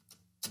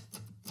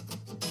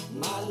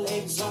My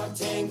legs are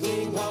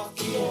tangling off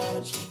the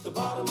edge. The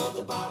bottom of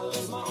the bottle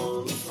is my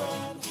only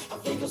friend. I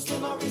think I'll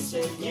slip my wrist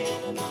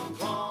again, and I'm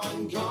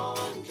gone,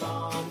 gone,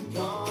 gone,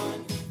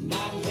 gone.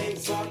 My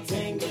legs are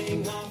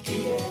tangling off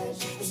the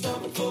edge. The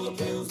stomach full of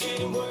pills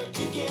didn't work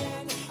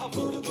again. I'll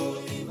put a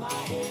bullet in my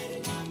head,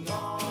 and I'm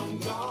gone,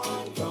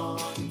 gone,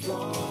 gone,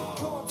 gone.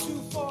 Gone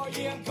too far,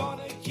 yeah, I'm gone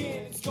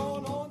again. It's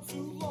gone on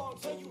too long.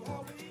 Tell you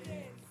how it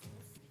ends.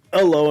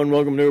 Hello and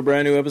welcome to a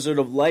brand new episode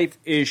of Life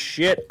is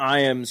Shit. I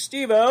am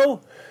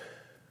Steve-O.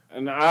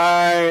 And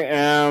I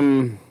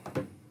am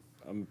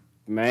a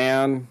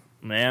man.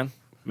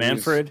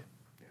 Manfred.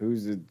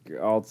 Who's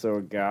also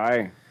a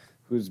guy.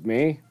 Who's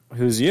me?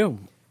 Who's you?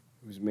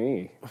 Who's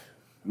me?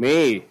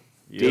 Me.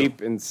 You.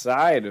 Deep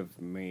inside of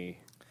me.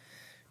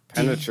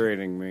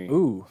 Penetrating me.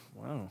 Ooh,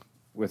 wow.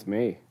 With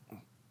me.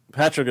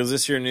 Patrick, is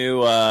this your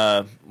new,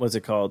 what's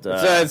it called?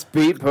 It's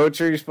beat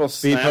poetry. You're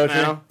supposed to beat snap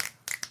poetry? now?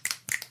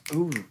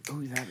 Ooh,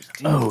 that was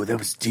deep. Oh, that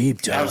was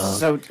deep, dog. That was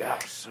so deep.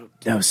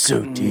 That was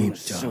so deep,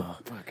 So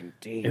dog. fucking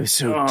deep. It was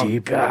so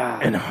deep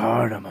God. and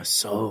hard on my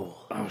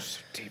soul. Oh,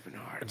 so deep and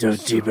hard. So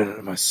deep into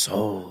my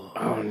soul.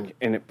 Oh,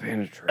 and it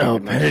penetrated. Oh,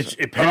 my soul.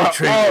 it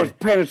penetrated. Oh, it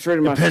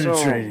penetrated my soul.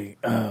 Penetrating.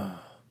 Oh,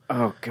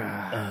 Oh,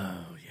 God.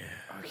 oh, yeah.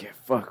 Oh, yeah,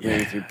 fuck me Yeah.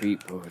 with your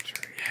beat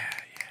poetry.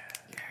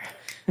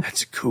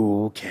 That's a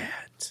cool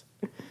cat.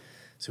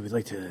 So we'd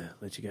like to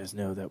let you guys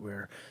know that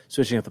we're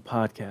switching up the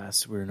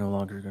podcast. We're no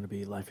longer going to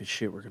be Life is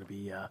Shit. We're going to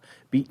be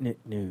Beatnik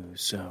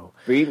News. So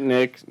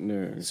Beatnik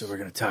News. we're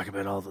going to talk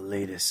about all the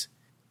latest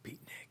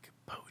Beatnik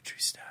poetry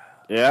style.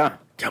 Yeah.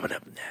 Coming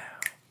up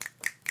now.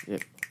 Yeah.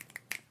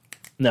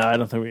 No, I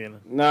don't think we're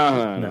going to.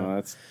 No.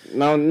 That's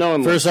no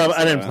one. First off, listens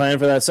I to didn't that. plan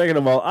for that. Second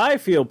of all, I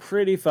feel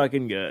pretty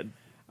fucking good.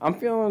 I'm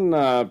feeling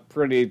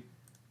pretty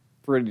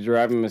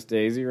driving Miss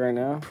Daisy right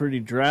now. Pretty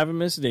driving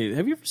Miss Daisy.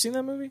 Have you ever seen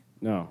that movie?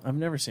 No, I've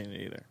never seen it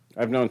either.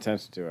 I have no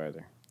intention to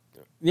either.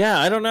 Yeah,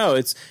 I don't know.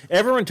 It's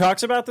everyone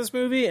talks about this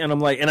movie, and I'm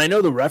like, and I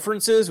know the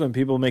references when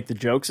people make the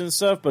jokes and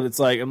stuff, but it's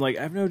like I'm like,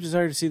 I have no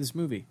desire to see this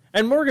movie.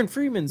 And Morgan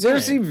Freeman's Did you in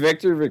ever it. see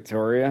Victor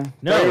Victoria?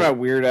 No. Talking about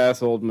weird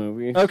ass old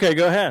movie. Okay,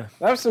 go ahead.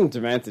 That was some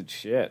demented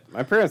shit.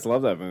 My parents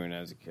loved that movie when I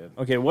was a kid.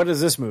 Okay, what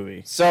is this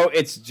movie? So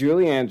it's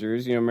Julie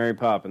Andrews, Mary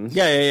Poppins.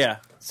 Yeah.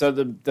 So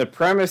the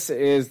premise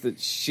is that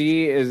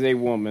she is a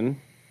woman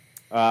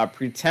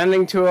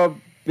pretending to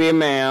be a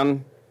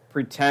man,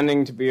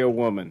 pretending to be a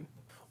woman.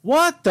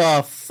 What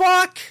the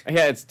fuck?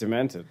 Yeah, it's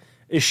demented.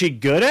 Is she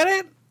good at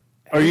it?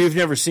 Or you've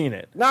never seen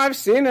it? No, I've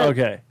seen it.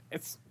 Okay.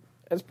 It's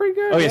pretty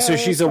good. Okay, Yeah, so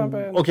she's it's not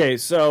bad. okay,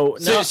 so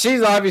now,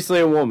 She's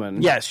obviously a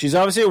woman. yes, she's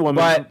obviously a woman.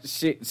 But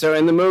so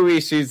in the movie,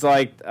 she's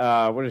like,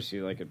 what is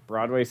she, like a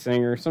Broadway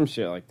singer or some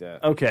shit like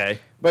that. okay.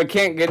 But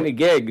can't get any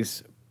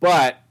gigs.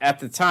 But at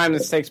the time,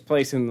 this takes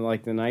place in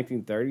like the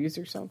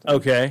 1930s or something.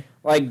 Okay.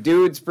 Like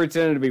dudes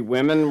pretending to be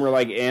women were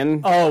like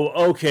in. Oh,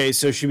 okay,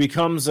 so she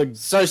becomes a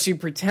So she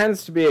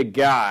pretends to be a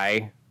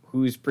guy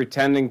who's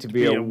pretending to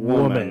be a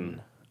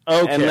woman.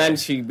 Okay. And then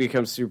she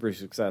becomes super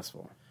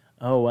successful.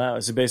 oh, wow.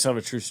 Is it based off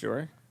a true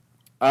story?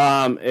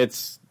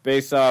 It's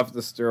based off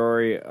the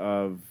story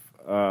of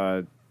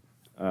Brian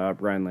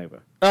Leyva.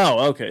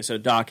 Oh, okay, so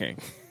docking.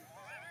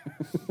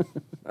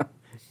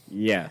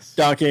 Yes.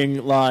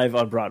 Docking live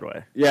on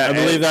Broadway. Yeah, I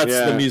believe that's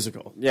yeah. the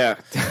musical. Yeah.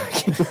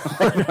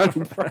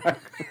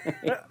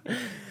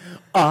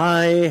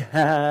 I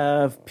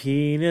have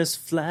penis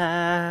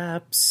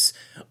flaps.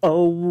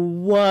 Oh,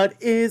 what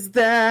is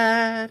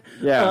that?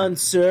 Yeah.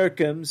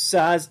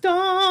 Uncircumcised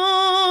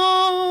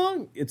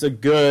dong. It's a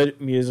good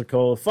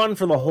musical. Fun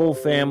for the whole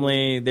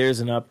family. There's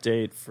an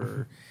update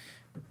for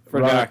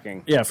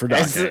docking. Yeah, for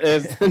docking.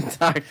 It's the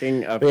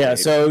docking update. But yeah,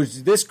 so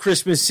this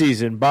Christmas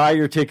season, buy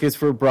your tickets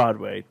for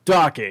Broadway.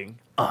 Docking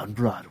on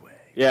Broadway.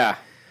 Yeah.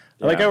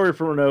 I like how we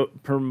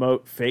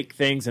promote fake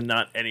things and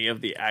not any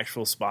of the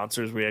actual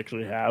sponsors we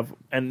actually have.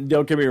 And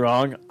don't get me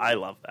wrong, I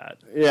love that.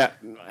 Yeah.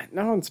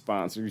 No one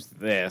sponsors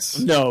this.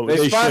 No, they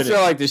they sponsor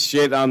shouldn't. like the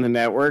shit on the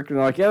network, and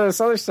they're like, yeah, this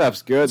other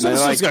stuff's good. So And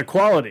this they're one's got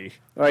quality.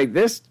 like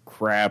this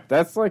crap.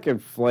 That's like a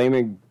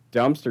flaming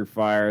dumpster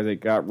fire that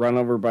got run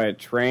over by a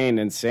train,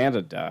 and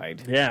Santa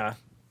died. Yeah.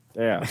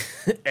 Yeah.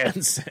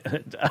 And Santa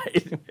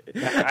died.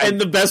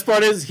 And the best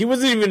part is, he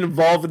wasn't even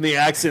involved in the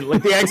accident.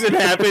 Like, the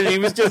accident happened, he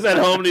was just at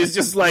home, and he's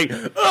just like,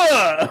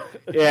 ugh!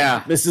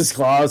 Yeah. Mrs.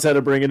 Claus had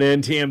to bring it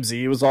in.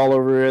 TMZ was all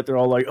over it. They're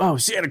all like, oh,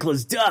 Santa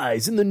Claus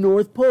dies in the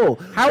North Pole.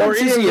 How or would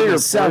is he in TMZ the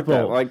South report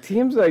that? Pole? Like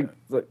teams like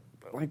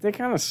they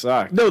kind of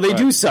suck. No, they But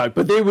do suck,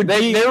 but they would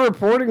be... Their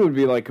reporting would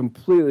be like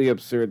completely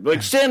absurd.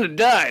 Like Santa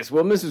dies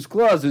while Mrs.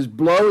 Claus is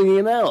blowing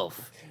an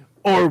elf.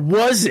 Or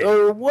was it?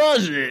 Or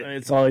was it?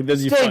 It's all like,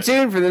 this. Stay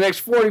tuned for the next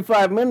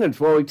 45 minutes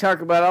while we talk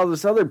about all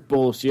this other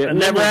bullshit and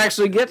never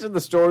actually get to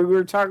the story we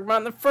were talking about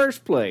in the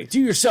first place.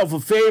 Do yourself a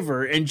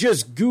favor and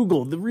just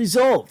Google the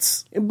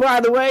results. And by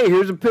the way,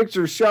 here's a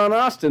picture of Sean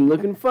Austin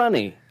looking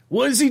funny.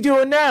 what is he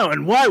doing now?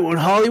 And why won't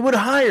Hollywood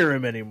hire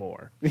him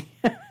anymore?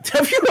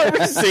 Have you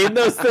ever seen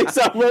those things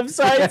on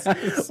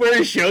websites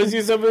where it shows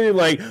you something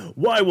like,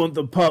 why won't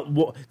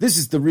the this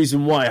is the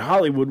reason why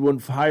Hollywood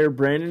wouldn't hire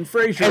Brandon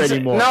Fraser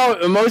anymore.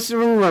 No, most of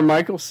them are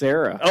Michael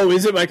Cera. Oh,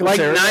 is it Michael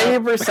Cera? Like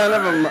 90%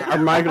 of them are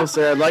Michael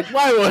Cera. Like,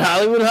 why won't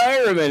Hollywood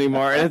hire him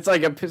anymore? And it's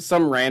like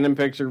some random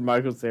picture of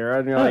Michael Cera,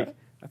 and you're like,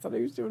 I thought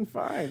he was doing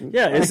fine.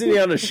 Yeah, isn't he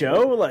on a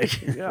show?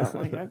 Like, yeah,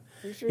 like, I'm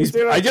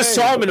sure I just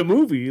saw him in a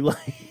movie.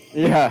 Like,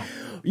 yeah.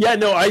 Yeah,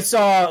 no, I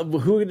saw,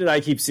 who did I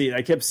keep seeing?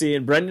 I kept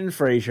seeing Brendan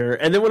Fraser,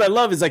 and then what I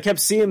love is I kept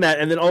seeing that,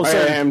 and then all of a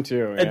sudden, I am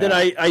too. Yeah. And then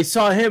I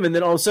saw him, and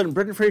then all of a sudden,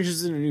 Brendan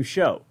Fraser's in a new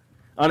show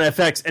on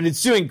FX, and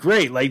it's doing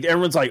great. Like,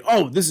 everyone's like,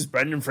 oh, this is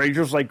Brendan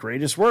Fraser's, like,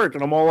 greatest work,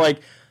 and I'm all like,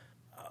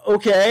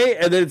 okay,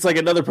 and then it's like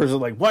another person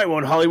like, why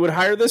won't Hollywood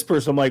hire this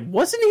person? I'm like,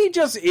 wasn't he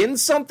just in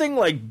something,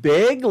 like,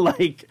 big?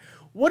 Like,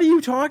 what are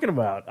you talking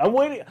about? I'm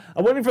waiting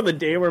for the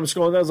day where I'm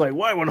scrolling down. I was like,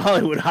 why won't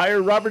Hollywood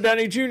hire Robert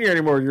Downey Jr.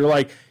 anymore? You're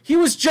like, he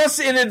was just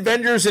in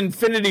Avengers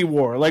Infinity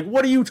War. Like,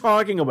 what are you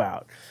talking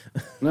about?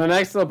 No,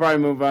 next they'll probably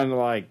move on to,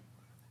 like,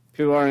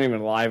 people aren't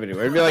even alive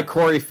anymore. It'd be like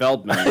Corey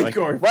Feldman. Like,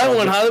 why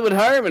won't Hollywood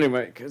hire him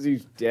anymore? Because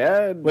he's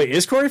dead. Wait,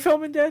 is Corey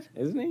Feldman dead?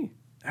 Isn't he?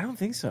 I don't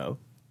think so.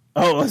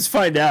 Oh, let's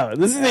find out.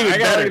 This isn't even I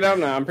gotta better. look it up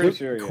now. I'm pretty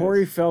sure he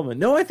Corey Feldman.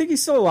 No, I think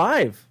he's still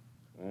alive.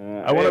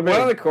 I want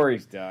one of the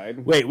Coreys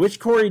died. Wait, which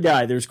Corey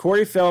died? There's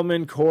Corey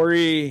Feldman,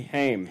 Corey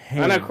Haim.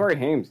 I know Corey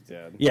Haim's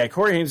dead. Yeah,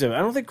 Corey Haim's dead. I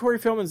don't think Corey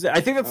Feldman's dead.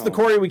 I think that's the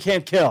Corey we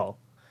can't kill.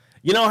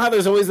 You know how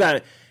there's always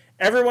that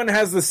everyone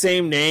has the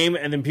same name,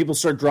 and then people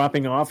start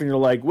dropping off, and you're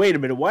like, wait a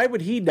minute, why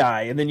would he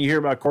die? And then you hear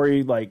about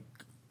Corey, like,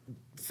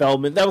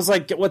 Feldman. That was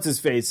like, what's his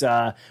face?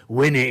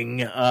 Winning.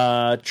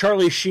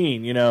 Charlie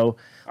Sheen, you know.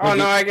 Oh,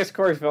 no, I guess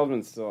Corey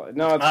Feldman's still...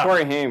 No, it's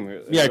Corey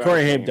Haim. Yeah,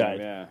 Corey Haim died.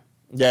 Yeah.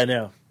 Yeah, I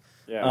know.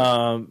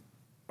 Yeah.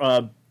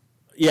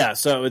 Yeah,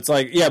 so it's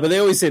like, yeah, but they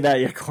always say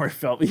that, yeah, Corey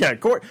Feldman.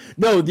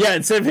 Yeah,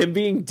 instead of him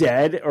being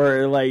dead,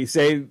 or like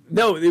say,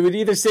 no, they would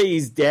either say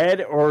he's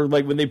dead, or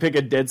like when they pick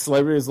a dead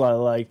celebrity, it's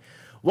like,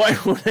 why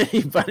would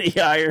anybody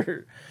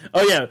hire,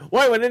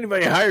 why would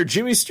anybody hire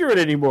Jimmy Stewart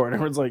anymore? And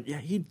everyone's like, yeah,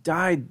 he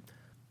died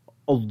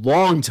a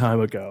long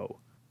time ago.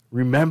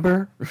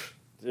 Remember?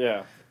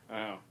 Yeah, I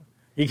know.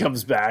 He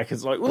comes back.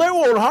 It's like, well, they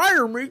won't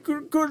hire me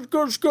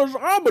because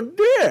I'm a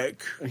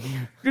dick.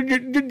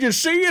 Did you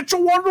see It's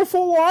a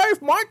Wonderful Life?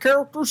 My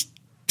character's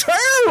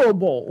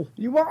terrible.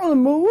 You want the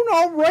moon?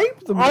 I'll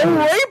rape the moon. I'll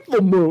rape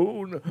the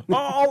moon.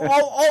 I'll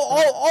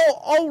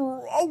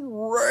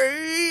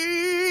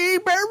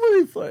rape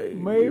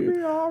everything.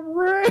 Maybe I'll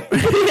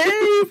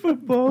rape a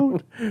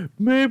boat.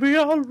 Maybe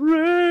I'll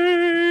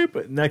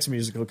rape. Next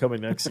musical coming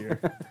next year.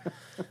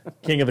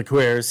 King of the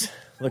Queers.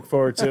 Look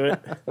forward to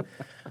it.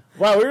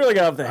 Wow, we really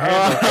got off the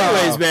head.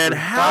 Anyways, man,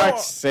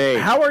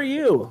 how are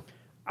you?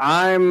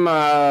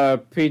 I'm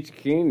Peach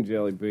Keen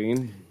Jelly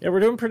Bean. Yeah, we're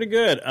doing pretty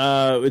good.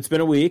 It's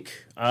been a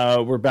week.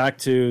 We're back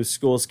to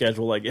school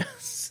schedule, I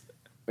guess.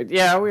 But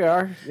yeah, we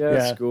are.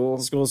 Yeah,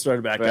 school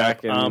started back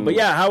up. But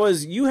yeah,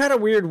 you had a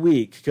weird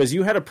week because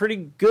you had a pretty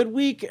good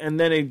week, and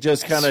then it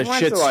just kind of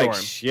shitstorm. Like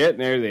shit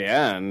near the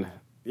end.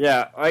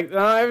 Yeah, like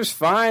no, it was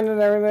fine and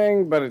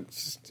everything, but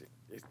it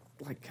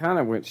like kind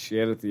of went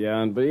shit at the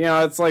end. But you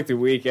know, it's like the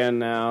weekend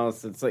now.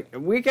 So it's like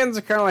weekends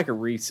are kind of like a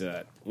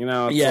reset. You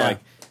know, it's like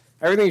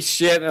everything's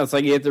shit, and it's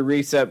like you hit the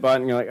reset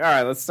button. You're like, all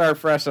right, let's start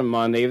fresh on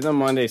Monday. Even though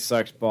Monday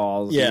sucks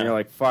balls. Yeah, and you're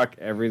like, fuck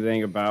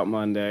everything about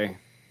Monday.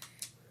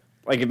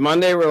 Like if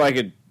Monday were like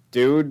a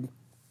dude,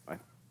 I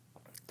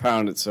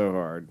pound it so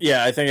hard.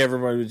 Yeah, I think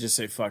everybody would just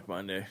say fuck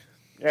Monday.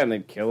 Yeah, and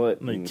they'd kill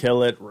it. They'd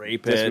kill it,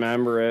 rape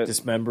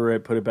dismember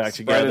it, put it back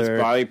together. Spread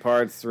its body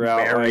parts throughout.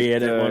 Bury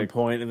it at one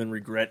point, and then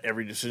regret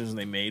every decision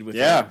they made with it.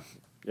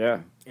 Yeah.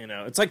 You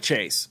know, it's like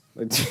Chase.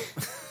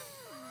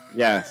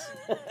 Yes.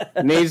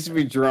 It needs to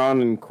be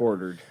drawn and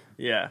quartered.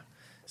 Yeah.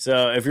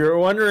 So if you're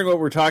wondering what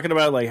we're talking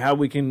about, like how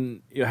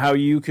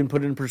you can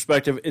put it in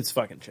perspective, it's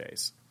fucking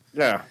Chase.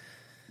 Yeah.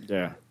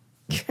 I'm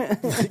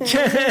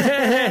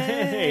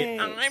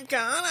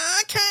gonna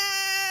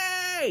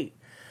Kate.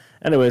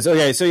 Anyways,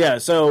 okay,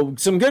 so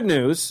some good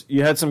news.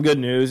 You had some good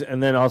news,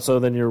 and then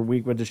your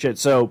week went to shit.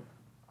 So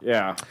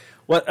yeah.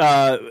 What?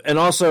 And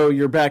also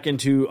you're back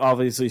into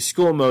obviously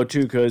school mode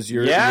too because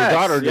your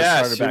daughter just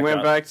started back up. She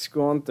went back to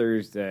school on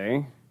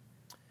Thursday,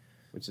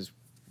 which is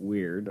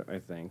weird. I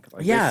think.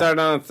 They started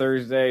on a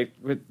Thursday,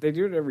 but they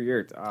do it every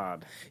year. It's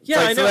odd. Yeah,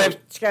 I know. So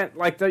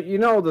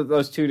that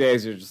those 2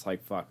 days are just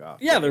like fuck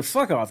off. Yeah, they're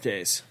fuck off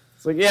days.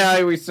 It's like,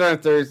 yeah, we start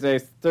on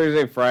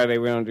Thursday, Friday,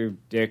 we don't do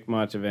dick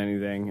much of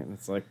anything. And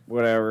it's like,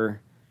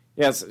 whatever.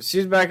 Yes,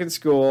 she's back in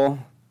school.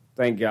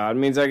 Thank God. It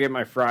means I get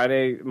my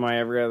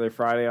every other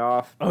Friday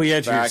off. Oh,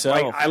 yeah, to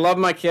yourself. Like, I love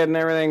my kid and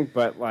everything,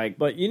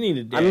 but you need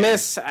a day. I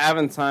miss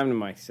having time to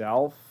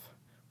myself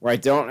where I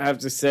don't have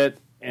to sit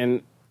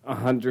in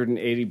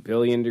 180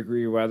 billion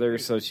degree weather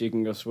so she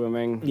can go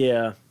swimming.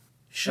 Yeah.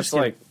 She's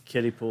like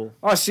kiddie pool.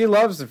 Oh, she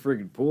loves the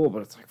freaking pool,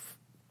 but it's like,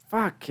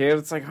 fuck, kid.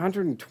 It's like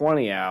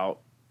 120 out.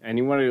 and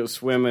you want to go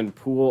swim in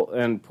pool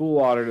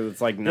water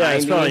that's like 90. Yeah,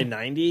 it's probably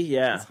 90.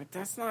 Yeah. It's like,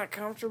 that's not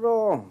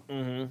comfortable.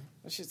 Mm-hmm.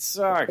 That shit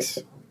sucks.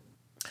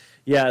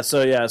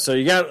 So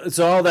you got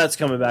all that's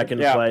coming back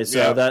into play.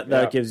 So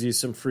that gives you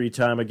some free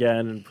time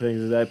again and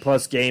things like that,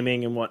 plus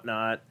gaming and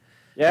whatnot.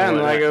 Yeah, and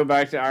then I go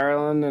back to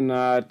Ireland in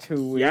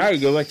 2 weeks. Yeah, you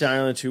go back to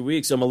Ireland in 2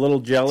 weeks. I'm a little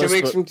jealous. 2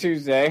 weeks from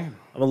Tuesday.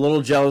 I'm a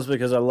little jealous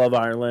because I love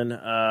Ireland.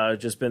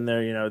 Just been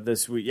there,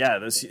 this week. Yeah,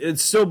 it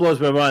still blows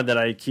my mind that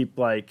I keep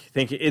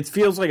thinking. It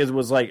feels like it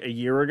was like a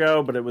year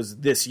ago, but it was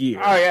this year.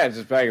 Oh yeah,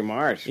 just back in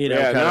March. Kind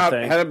of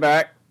thing. Headed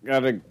back. Got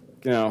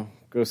to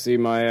go see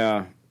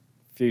my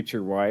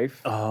future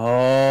wife.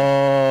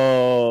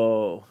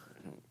 Oh.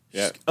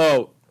 Yeah.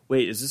 Oh,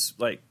 wait, is this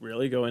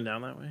really going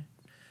down that way?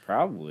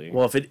 Probably.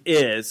 Well, if it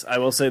is, I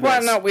will say this.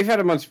 Well, no, we've had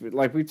a bunch,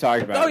 we've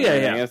talked about. Oh, yeah,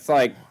 yeah. It's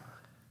like,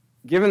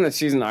 given that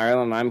she's in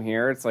Ireland and I'm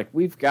here, it's like,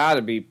 we've got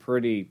to be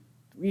pretty,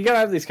 you got to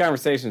have these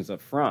conversations up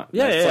front.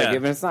 Yeah, it's yeah. like,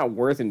 if it's not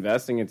worth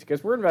investing into,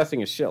 because we're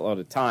investing a shitload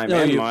of time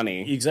and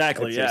money.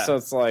 Exactly, So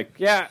it's like,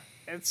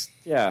 it's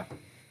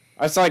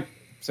like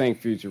saying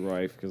future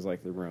wife, because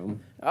the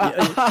room.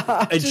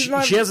 And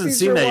she hasn't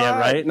seen that yet,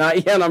 right?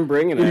 Not yet, I'm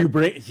bringing it. You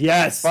bring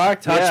yes.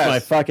 Touch my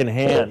fucking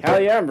hand.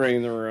 Hell yeah, I'm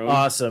bringing the room.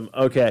 Awesome.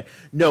 Okay.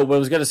 No, what I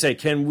was going to say,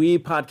 can we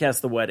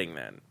podcast the wedding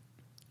then?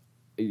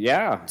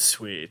 Yeah.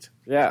 Sweet.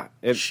 Yeah.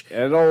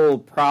 It'll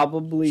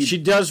probably... She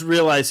does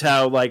realize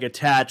how,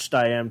 attached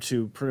I am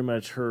to pretty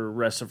much her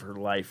rest of her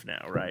life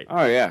now, right?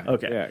 Oh, yeah.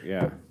 Okay.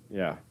 Yeah.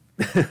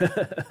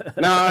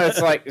 No,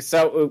 it's like...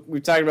 So, we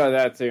talked about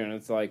that, too, and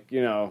it's like,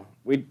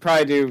 we'd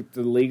probably do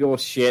the legal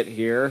shit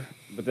here,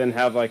 but then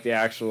have, the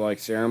actual,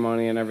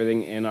 ceremony and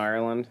everything in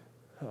Ireland.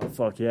 Oh,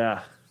 fuck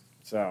yeah.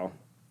 So...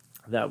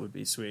 That would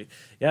be sweet.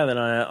 Yeah, then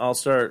I'll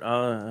start...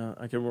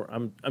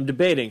 I'm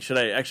debating. Should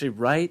I actually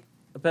write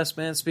a best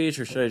man speech,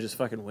 or should I just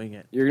fucking wing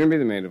it? You're going to be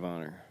the maid of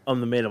honor. I'm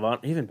the maid of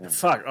honor.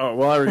 Fuck. Oh,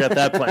 well, I already got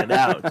that planned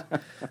out.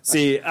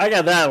 See, I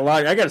got that a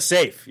lot. I got a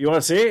safe. You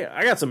want to see?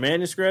 I got some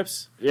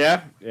manuscripts.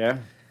 Yeah.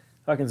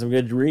 Fucking some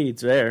good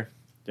reads there.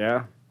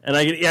 Yeah. And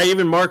I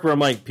even mark where I'm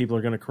like, people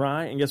are going to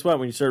cry. And guess what?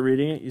 When you start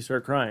reading it, you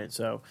start crying.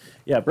 So,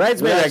 yeah,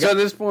 bridesmaid. So at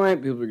this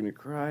point, people are going to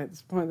cry. At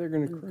this point, they're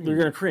going to cream. They're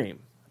going to cream.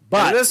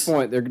 But at this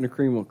point, they're going to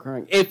cream while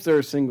crying. If they're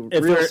a single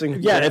dad.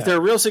 If they're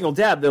a real single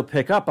dad, they'll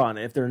pick up on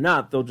it. If they're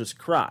not, they'll just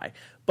cry.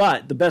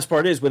 But the best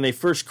part is when they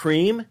first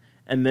cream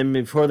and then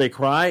before they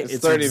cry,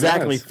 it's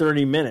exactly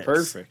 30 minutes.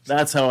 Perfect.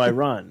 That's how I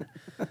run.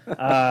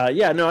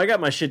 I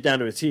got my shit down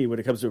to a T when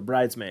it comes to a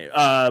bridesmaid.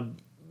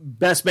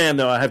 Best man,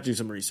 though, I have to do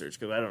some research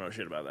because I don't know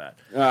shit about that.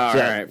 All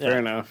right, fair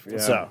enough. Yeah.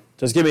 So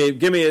just give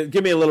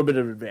me a little bit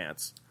of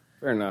advance.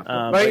 Fair enough.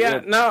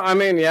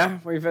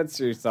 But we've had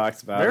serious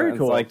talks about it. Very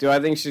cool. It's like, do I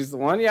think she's the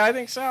one? Yeah, I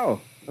think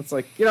so. It's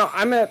like,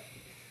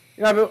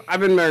 I've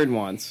been married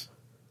once.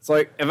 It's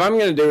like, if I'm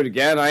going to do it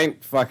again, I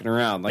ain't fucking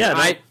around.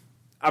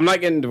 I'm not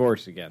getting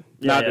divorced again.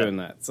 Doing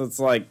that. So it's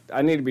like,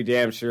 I need to be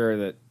damn sure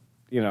that,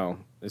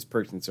 this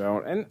person's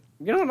own. And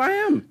you know what, I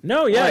am.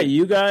 No, yeah,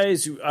 you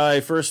guys,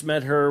 I first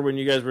met her when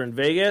you guys were in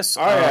Vegas.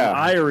 Oh, yeah.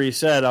 I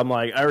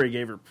already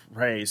gave her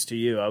praise to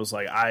you. I was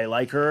like, I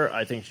like her.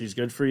 I think she's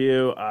good for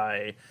you.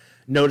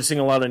 Noticing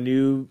a lot of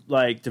new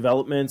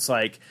developments,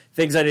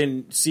 things I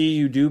didn't see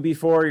you do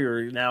before,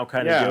 you're now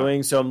kind of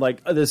doing. So I'm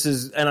like,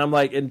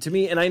 and to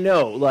me, and I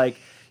know,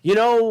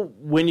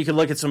 when you can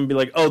look at someone and be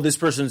like, oh, this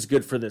person's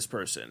good for this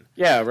person.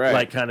 Yeah,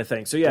 right. Kind of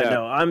thing. So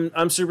no,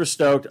 I'm super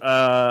stoked.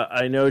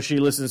 I know she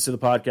listens to the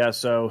podcast,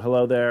 so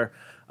hello there.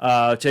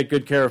 Take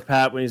good care of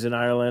Pat when he's in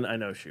Ireland. I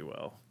know she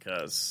will,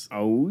 because I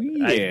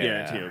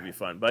guarantee it'll be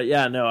fun. But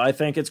I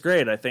think it's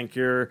great. I think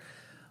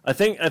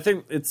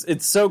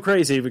it's so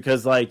crazy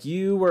because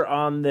you were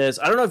on this.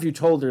 I don't know if you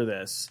told her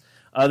this.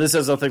 This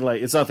has nothing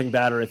it's nothing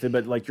bad or anything,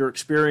 but your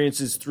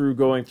experiences through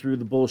going through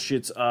the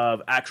bullshits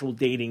of actual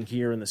dating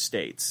here in the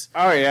States.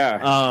 Oh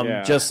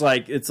yeah. Just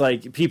it's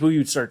people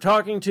you'd start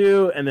talking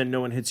to and then no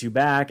one hits you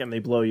back and they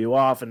blow you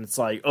off and it's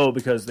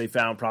because they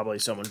found probably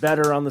someone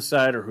better on the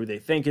side or who they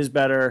think is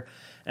better.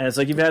 And it's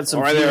you've had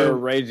some... Or they're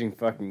raging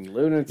fucking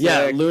lunatics.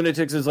 Yeah,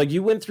 lunatics. It's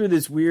you went through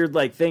this weird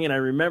thing,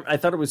 and I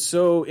thought it was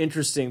so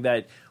interesting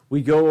that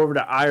we go over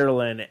to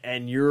Ireland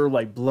and you're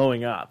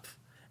blowing up.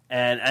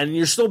 And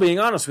you're still being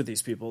honest with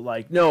these people.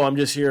 No, I'm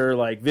just here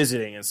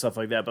visiting and stuff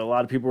like that. But a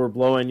lot of people were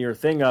blowing your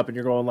thing up and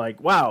you're going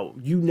wow,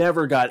 you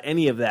never got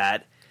any of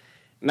that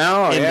in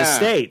the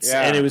States.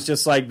 Yeah. And it was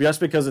just just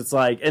because it's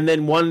and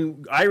then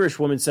one Irish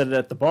woman said it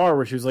at the bar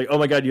where she was like, oh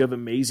my God, you have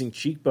amazing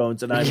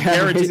cheekbones. And I'm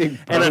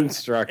guaranteed bone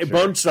structure.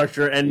 Bone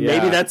structure. And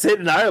maybe that's it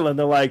in Ireland.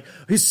 They're like,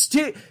 his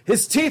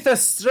teeth are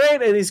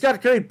straight and he's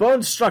got great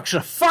bone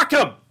structure. Fuck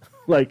him!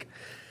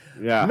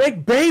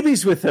 Make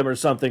babies with him or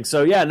something.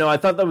 So, I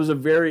thought that was a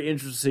very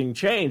interesting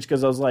change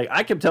because I was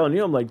I kept telling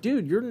you, I'm like,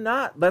 dude, you're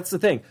not. That's the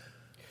thing.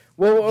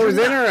 Well, what was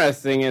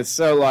interesting is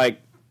the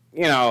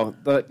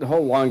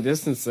whole long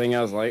distance thing,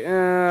 I was like, I don't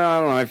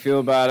know how I feel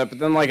about it. But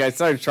then, I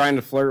started trying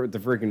to flirt with the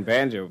freaking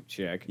banjo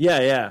chick.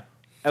 Yeah.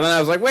 And then I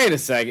was like, wait a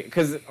second.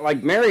 Because,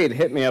 Mary had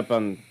hit me up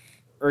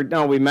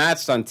we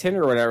matched on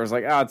Tinder or whatever. I was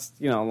like, it's,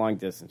 long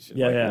distance shit.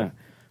 Yeah.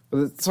 But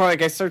it's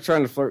like I start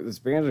trying to flirt with this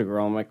banjo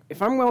girl. I'm like,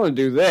 if I'm willing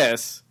to do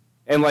this,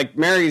 and like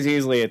Mary's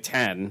easily a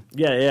 10.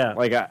 Yeah.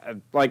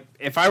 Like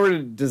if I were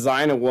to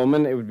design a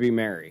woman, it would be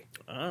Mary.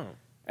 Oh.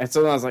 And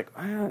so then I was like,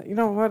 you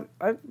know what?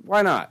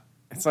 Why not?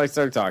 And so I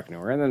started talking to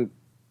her, and then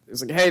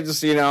it's like, hey, just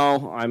so you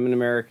know, I'm an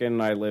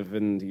American. I live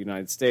in the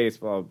United States,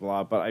 blah, blah,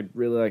 blah. But I'd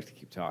really like to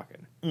keep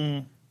talking.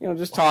 Mm. You know,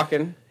 just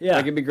talking. Yeah.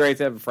 Like, it'd be great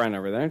to have a friend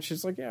over there. And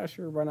she's like, yeah,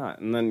 sure, why not?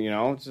 And then, you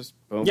know, just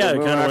boom, Yeah,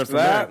 boom, it boom kinda went after from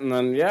that. there. And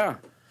then, yeah.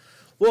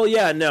 Well,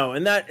 yeah, no,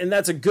 and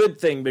that's a good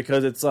thing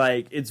because it's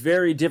like it's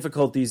very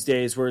difficult these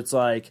days where it's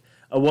like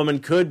a woman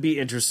could be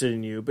interested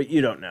in you, but you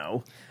don't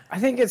know. I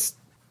think it's,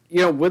 you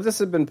know, would this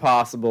have been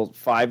possible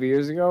 5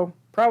 years ago?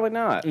 Probably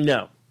not.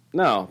 No.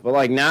 No, but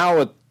like now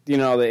with, you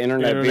know, the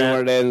internet being Internet.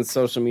 what it is and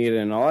social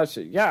media and all that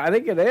shit, yeah, I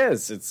think it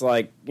is. It's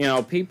like, you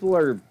know,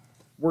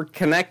 we're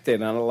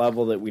connected on a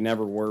level that we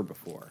never were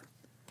before.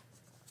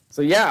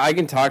 So yeah, I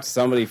can talk to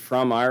somebody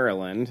from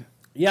Ireland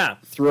Yeah.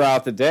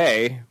 throughout the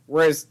day,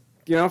 whereas,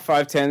 you know,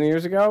 5-10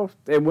 years ago,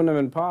 it wouldn't have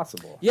been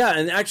possible. Yeah,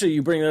 and actually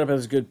you bring that up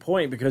as a good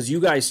point because you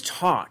guys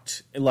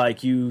talked,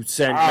 like you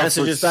sent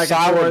messages for back and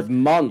solid forth.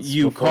 months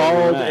You before we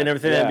called met. and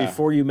everything Yeah.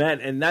 before you met,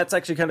 and that's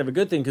actually kind of a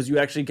good thing because you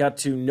actually got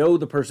to know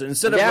the person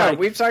instead of Yeah, like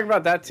we've talked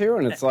about that too,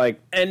 and it's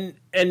like, and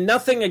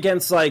nothing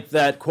against like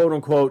that quote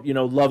unquote, you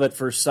know, love at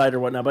first sight or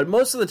whatnot. But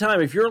most of the time,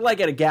 if you're like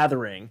at a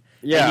gathering,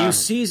 Yeah. and you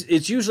see,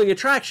 it's usually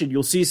attraction.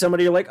 You'll see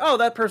somebody, you're like, oh,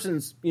 that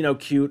person's, you know,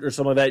 cute or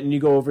something like that, and you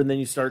go over and then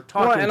you start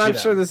talking. well, and to I'm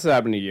them. sure this has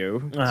happened to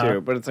you Uh-huh.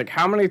 too. But it's like,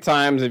 how many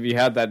times have you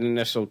had that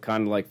initial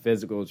kind of like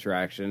physical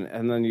attraction,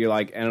 and then you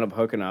like ended up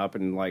hooking up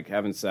and like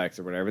having sex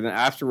or whatever? And then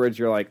afterwards,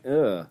 you're like,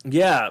 ugh.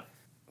 Yeah,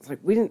 It's like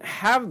we didn't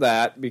have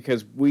that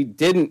because we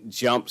didn't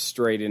jump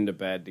straight into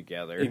bed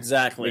together.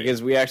 exactly.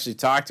 Because we actually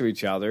talked to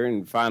each other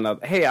and found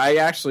out, hey, I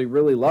actually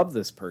really love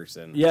this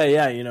person.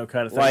 yeah, you know,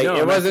 kind of thing. Like, No, it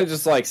and wasn't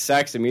just like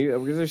sex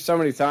immediately. Because there's so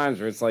many times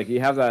where it's like you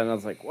have that, and I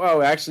was like,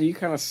 whoa, actually, you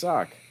kind of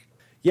suck.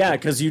 Yeah,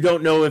 because you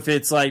don't know if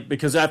it's like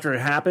because after it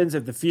happens,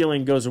 if the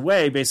feeling goes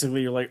away,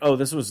 basically you're like, oh,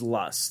 this was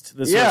lust.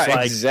 This Yeah, was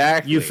like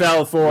exactly. you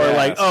fell for Yes.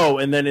 like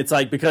and then it's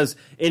like because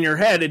in your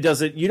head it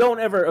doesn't. You don't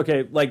ever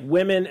like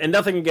women and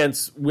nothing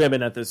against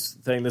women at this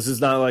thing. This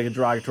is not like a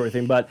derogatory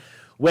thing, but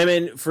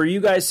women for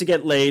you guys to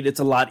get laid, it's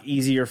a lot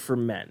easier for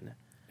men.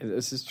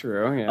 This is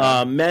true.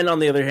 Yeah. Men, on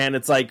the other hand,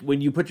 it's like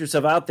when you put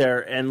yourself out there,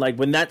 and like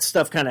when that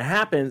stuff kind of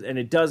happens, and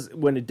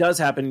when it does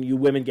happen, you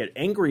women get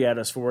angry at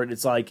us for it.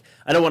 It's like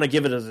I don't want to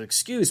give it as an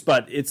excuse,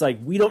 but it's like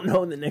we don't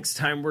know the next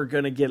time we're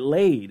gonna get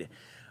laid.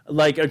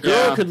 Like a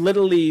girl Yeah. could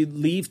literally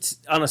leave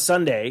on a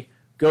Sunday,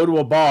 go to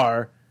a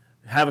bar,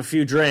 have a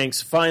few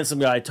drinks, find some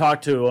guy,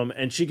 talk to him,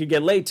 and she could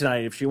get laid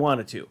tonight if she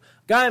wanted to.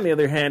 Guy, on the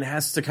other hand,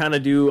 has to kind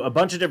of do a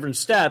bunch of different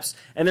steps,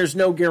 and there's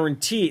no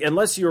guarantee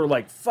unless you're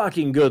like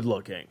fucking good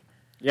looking.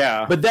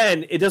 yeah. But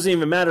then it doesn't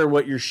even matter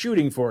what you're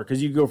shooting for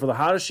because you go for the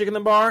hottest chick in the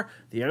bar,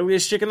 the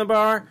ugliest chick in the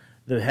bar,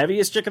 the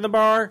heaviest chick in the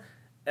bar.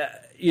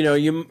 You know,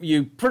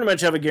 you pretty much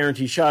have a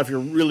guaranteed shot if you're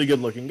a really good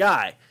looking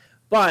guy.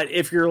 But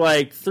if you're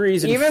like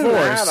threes and Even fours,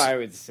 that, I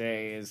would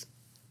say, is,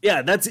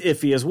 yeah, that's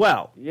iffy as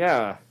well.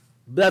 yeah.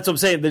 That's what I'm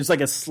saying. There's like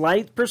a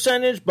slight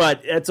percentage,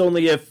 but that's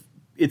only if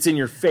it's in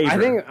your favor. I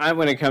think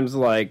when it comes to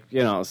like,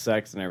 you know,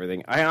 sex and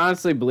everything, I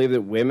honestly believe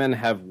that women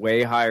have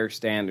way higher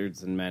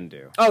standards than men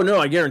do. Oh no,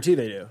 I guarantee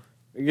they do.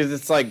 Because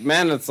it's like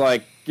men, it's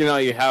like, you know,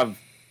 you have,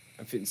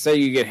 say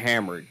you get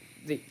hammered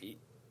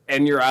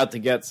and you're out to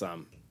get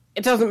some.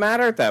 It doesn't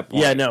matter at that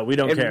point. Yeah, no, we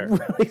don't It care.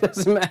 really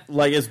doesn't matter.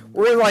 Like it's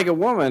Whereas like a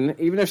woman,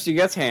 even if she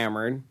gets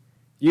hammered,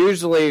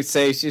 usually,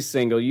 say she's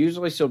single,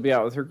 usually she'll be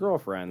out with her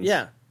girlfriends.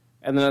 yeah.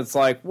 And then it's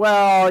like,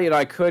 well, you know,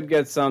 I could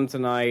get some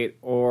tonight,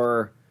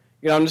 or,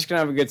 you know, I'm just going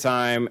to have a good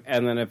time,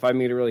 and then if I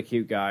meet a really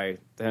cute guy,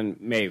 then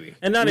maybe.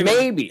 And not even-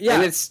 maybe. yeah.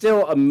 And it's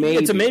still a maybe.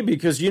 It's a maybe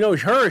because you know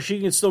her,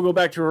 she can still go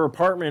back to her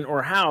apartment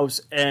or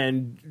house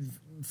and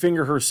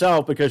finger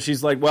herself because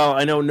she's like, well,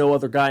 I know no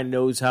other guy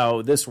knows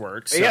how this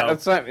works. So. Yeah,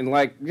 that's what I mean.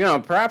 Like, you know,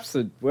 perhaps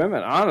the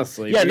women,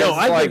 honestly. Yeah, no,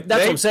 because, like, that's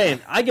they- what I'm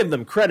saying. I give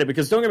them credit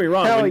because don't get me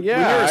wrong. Hell When yeah,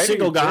 you're a I do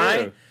single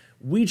guy, too.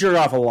 we jerk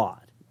off a lot.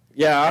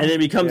 Yeah. And it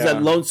becomes yeah.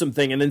 that lonesome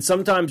thing. And then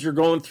sometimes you're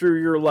going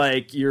through your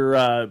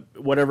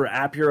whatever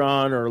app you're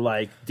on or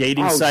like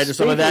dating site or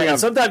something like that. speaking And of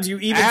sometimes you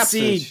even apps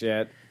see and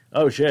shit.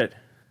 oh shit.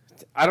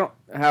 I don't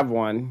have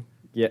one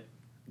yet,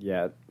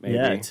 maybe.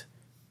 Yet.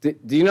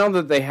 Do you know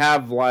that they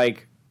have,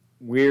 like,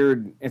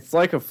 weird... It's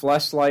like a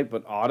fleshlight,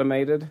 but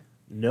automated?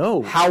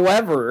 No.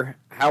 However,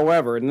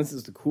 and this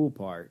is the cool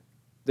part,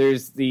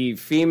 there's the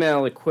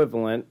female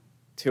equivalent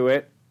to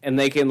it, and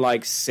they can,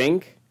 like,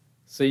 sync.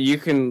 So you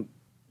can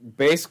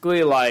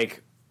basically,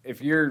 like,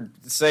 if you're,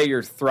 say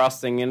you're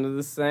thrusting into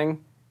this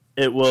thing,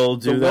 It will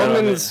do the that. on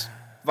woman's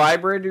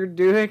vibrator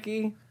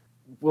doohickey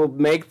will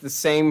make the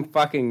same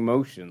fucking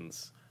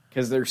motions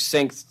because they're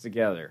synced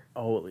together.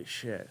 Holy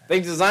shit. They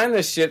designed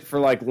this shit for,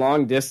 like,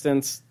 long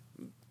distance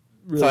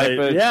type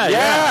Really? of...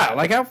 Yeah.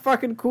 Like, how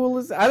fucking cool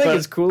is... I think But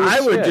it's cool as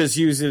I would shit. just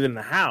use it in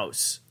the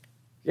house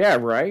Yeah,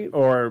 right?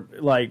 or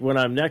like when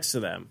I'm next to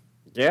them.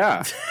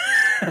 Yeah.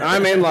 I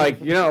mean,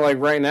 like, you know, like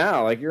right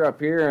now, like you're up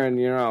here and,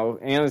 you know,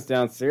 Anna's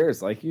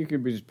downstairs. Like, you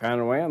could be just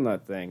pounding away on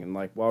that thing. And,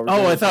 like, while we're doing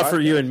I the thought for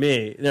podcast- you and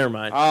me. Never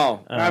mind.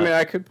 Oh, I mean,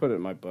 I could put it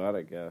in my butt,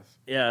 I guess.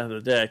 Yeah, the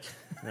dick.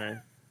 Right.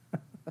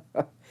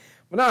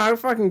 But no, how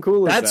fucking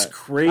cool is that? That's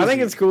crazy. I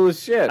think it's cool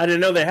as shit. I didn't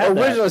know they had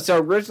originally, that. So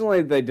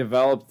originally they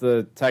developed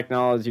the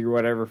technology or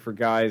whatever for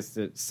guys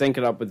to sync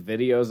it up with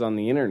videos on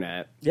the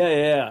internet.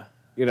 Yeah.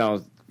 You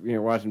know,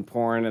 you're watching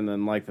porn and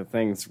then like the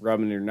thing's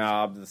rubbing your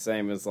knob the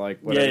same as like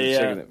whatever. Yeah.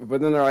 shaking it.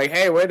 But then they're like,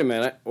 hey, wait a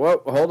minute. Whoa,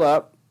 hold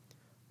up.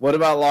 What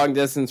about long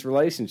distance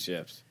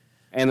relationships?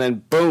 And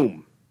then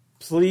boom.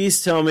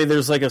 Please tell me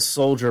there's like a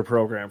soldier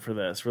program for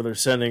this where they're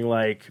sending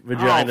like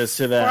vaginas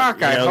to that,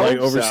 fuck, I like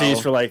hope overseas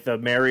so. for like the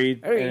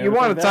married. Hey, and you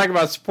want to everything like talk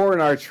about supporting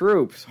our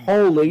troops?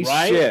 Holy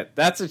Right? shit.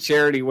 That's a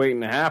charity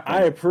waiting to happen.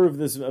 that? I approve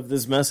of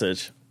this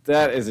message.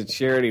 That is a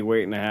charity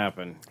waiting to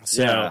happen.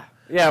 So-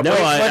 yeah. No, Wait,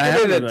 I what have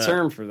could be heard the that.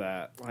 term for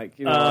that? Like,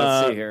 you know,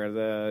 let's see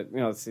here.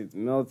 Let's see, the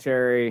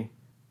military.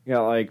 You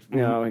know, like, you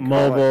know,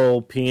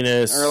 Mobile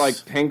penis or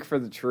like pink for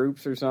the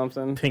troops or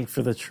something. pink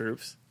for the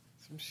troops.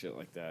 Some shit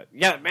like that.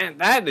 Yeah, man,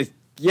 that is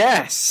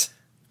yes.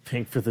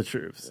 Pink for the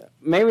troops.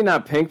 Maybe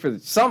not pink for the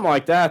something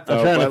like that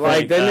though. trying to But like,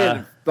 think, they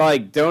didn't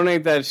like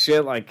donate that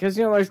shit. Like, because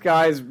you know, there's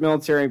guys,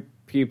 military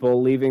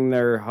people leaving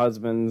their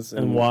husbands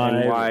and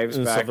wives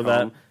and back stuff home.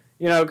 like that.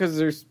 You know, because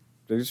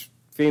there's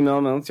female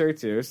military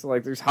too. So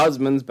like, there's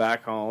husbands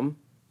back home.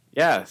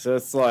 Yeah, so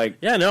it's like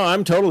Yeah, no,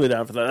 I'm totally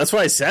down for that. That's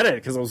why I said it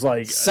because I was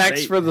like,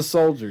 sex for the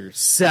soldiers.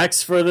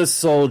 sex for the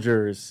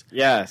soldiers.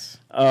 Yes.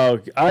 Oh,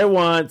 I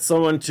want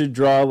someone to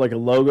draw like a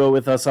logo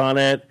with us on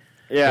it,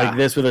 Yeah. like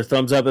this with their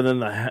thumbs up, and then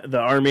the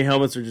army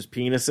helmets are just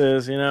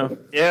penises. You know,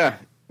 Yeah.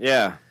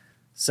 Yeah.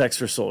 sex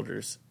for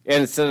soldiers.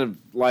 And instead of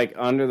like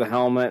under the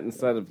helmet,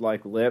 instead of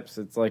like lips,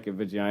 it's like a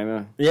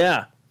vagina.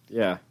 Yeah,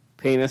 Yeah.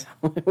 Penis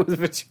with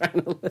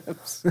vagina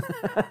lips.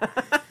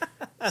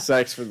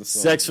 Sex for the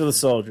soul. sex for the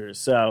soldiers.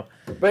 So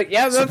But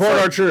yeah, that's support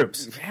like, our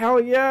troops.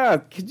 hell yeah.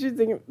 Could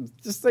you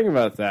just think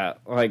about that?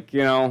 Like,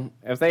 you know,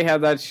 if they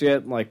had that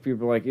shit, like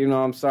people are like, you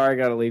know, I'm sorry I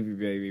gotta leave you,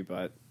 baby,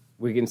 but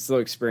we can still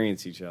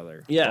experience each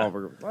other. Yeah.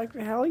 Like,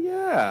 hell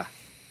yeah.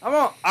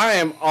 I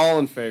am all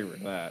in favor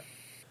of that.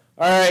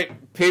 All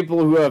right, people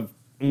who have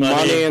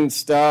money and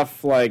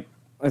stuff, like,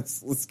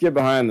 let's get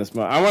behind this.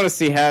 I want to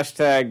see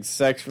hashtag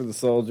sex for the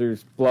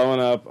soldiers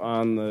blowing up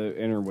on the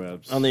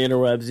interwebs. On the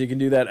interwebs, you can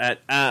do that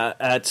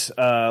at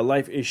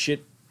Life is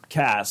Shit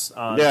Cast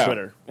on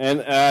Twitter. And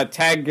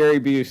tag Gary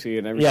Busey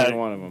in every single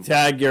one of them.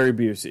 Tag Gary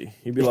Busey.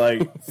 He'd be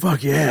like,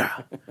 "Fuck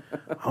yeah,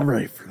 I'm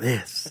ready for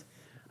this.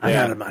 I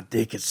Yeah. got my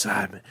dick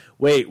inside me."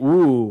 Wait,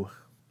 woo.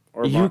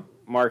 Or You-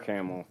 Mark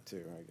Hamill, too,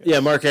 I guess. Yeah,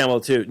 Mark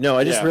Hamill too. No,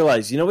 I just Yeah.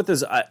 realized. You know what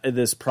this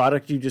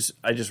product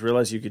I just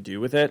realized you could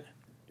do with it.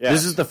 Yeah.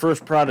 This is the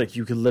first product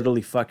you could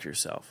literally fuck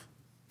yourself.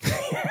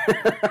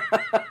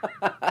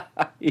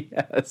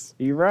 Yes,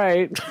 you're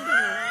right.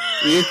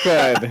 You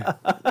could.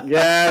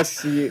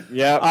 Yes.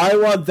 Yep. I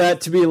want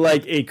that to be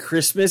like a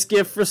Christmas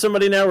gift for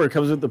somebody now, where it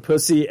comes with the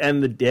pussy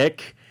and the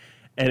dick,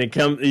 and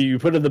you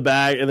put it in the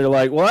bag, and they're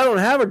like, "Well, I don't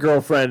have a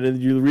girlfriend," and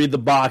you read the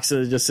box,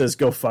 and it just says,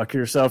 "Go fuck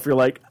yourself." You're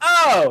like,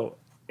 "Oh,"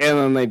 And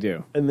then they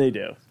do. and they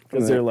do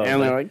because they're lovely.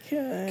 And they're like,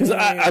 yeah. Because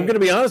I'm going to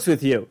be honest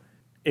with you,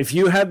 if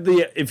you had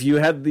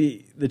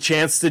the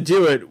chance to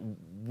do it,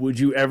 would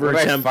you ever Would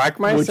I attempt? fuck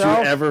Would myself?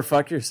 you ever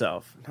fuck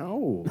yourself?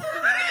 No.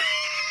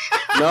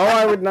 No,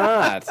 I would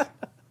not.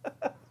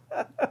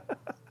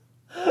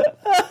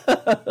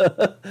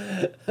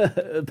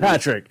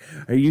 Patrick,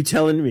 are you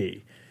telling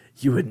me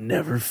you would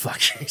never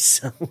fuck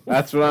yourself?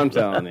 That's what I'm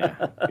telling you.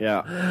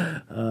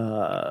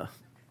 Yeah.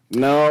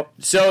 No.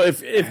 So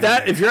if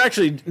you're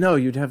actually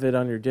you'd have it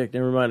on your dick.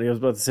 Never mind. I was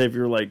about to say if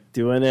you were like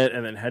doing it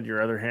and then had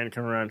your other hand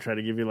come around and try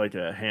to give you like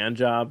a hand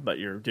job, but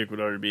your dick would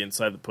already be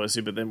inside the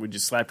pussy. But then would you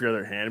slap your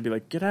other hand and be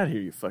like, "Get out of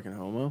here, you fucking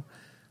homo"?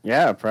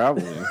 Yeah,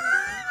 probably.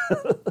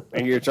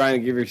 And you're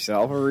trying to give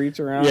yourself a reach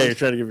around? Yeah, you're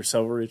trying to give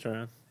yourself a reach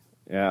around.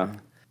 Yeah.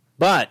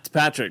 But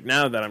Patrick,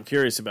 now that I'm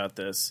curious about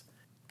this,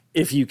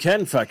 if you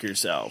can fuck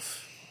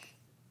yourself,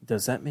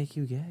 does that make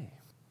you gay?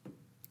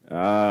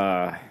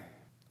 I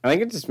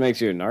think it just makes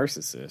you a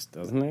narcissist,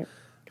 doesn't it?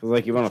 Because,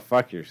 like, you want to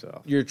fuck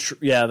yourself.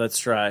 Yeah, that's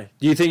try.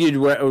 Do you think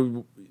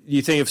do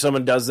you think if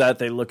someone does that,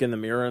 they look in the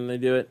mirror and they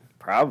do it?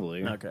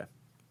 Probably. Okay.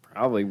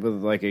 Probably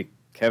with, like, a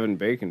Kevin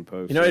Bacon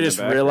post. You know, I in the just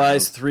background.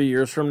 realized 3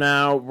 years from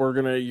now,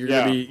 you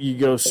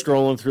go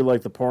scrolling through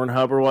like the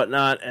Pornhub or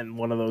whatnot, and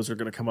one of those are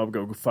gonna come up and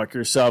go fuck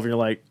yourself, and you're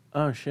like,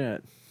 oh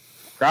shit.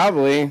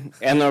 Probably.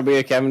 And there'll be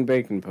a Kevin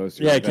Bacon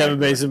poster. Yeah, in the Kevin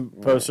background.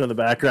 Bacon poster in the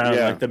background,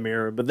 Yeah. like the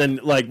mirror. But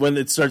then, like when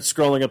it starts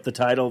scrolling up the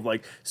title, of,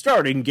 like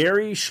starting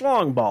Gary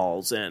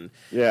Schlongballs and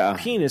Yeah.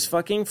 Penis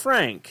fucking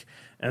Frank,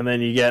 and then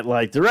you get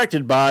like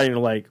directed by, and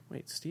you're like,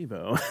 wait,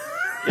 Steve-O.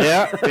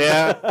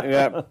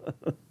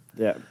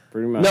 Yeah,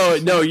 pretty much.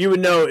 No, you would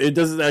know. It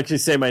doesn't actually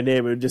say my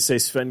name. It would just say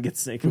Sven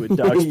Gets Naked with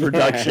Dogs Yes.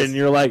 Production.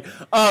 You're like,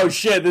 oh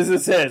shit, this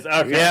is his.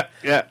 Okay,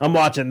 Yeah. I'm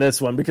watching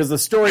this one because the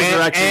stories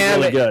are actually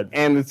really good.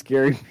 And it's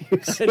Gary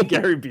Busey. And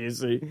Gary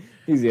Busey,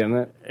 He's in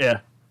it.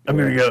 yeah. I'm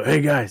gonna go.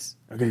 Hey guys,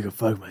 I'm gonna go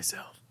fuck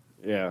myself.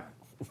 Yeah.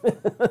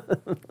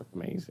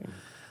 Amazing.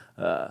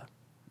 The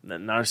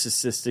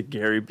narcissistic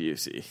Gary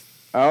Busey.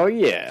 Oh,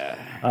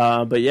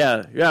 yeah. But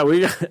yeah, we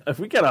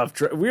got off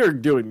track. We are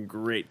doing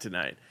great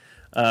tonight.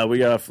 We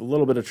got off a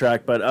little bit of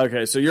track, but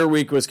okay. So your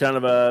week was kind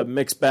of a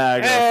mixed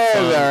bag.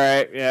 It was all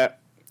right. Yeah.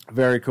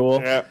 Very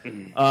cool.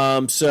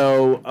 Yeah.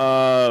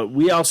 So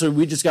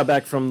we just got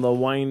back from the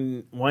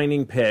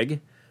Whining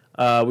Pig.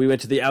 We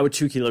went to the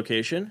Ahwatukee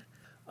location.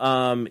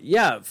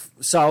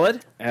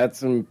 Solid. Had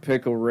some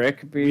Pickle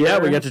Rick beer. Yeah,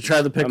 we got to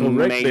try the Pickle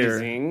Rick beer,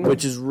 Amazing.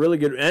 which is really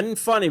good and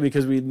funny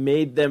because we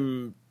made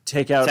them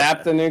take out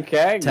Tap the new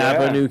keg.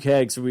 a new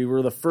keg. So we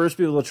were the first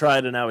people to try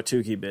it in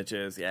Ahwatukee,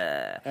 bitches.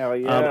 Yeah. Hell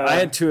yeah. I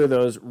had 2 of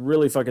those,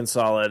 really fucking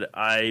solid.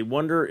 I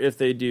wonder if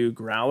they do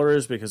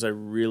growlers because I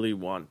really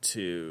want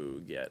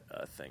to get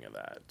a thing of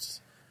that.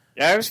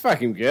 Yeah, it was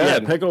fucking good. Yeah,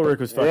 Pickle Rick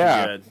was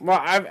fucking good.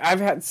 Well, I've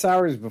had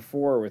sours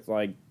before with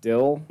like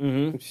dill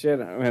and shit.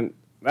 I mean,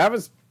 that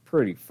was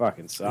pretty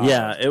fucking solid.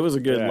 Yeah, it was a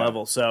good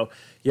level. So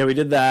yeah, we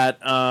did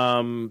that.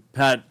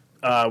 Pat,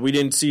 we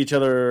didn't see each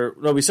other.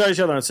 No, we saw each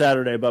other on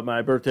Saturday, but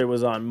my birthday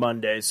was on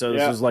Monday, so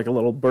this was like a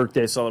little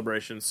birthday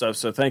celebration stuff.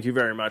 So thank you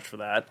very much for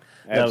that.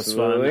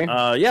 Absolutely.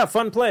 That was fun.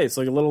 Fun place,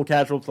 like a little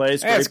casual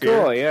place. Yeah, it's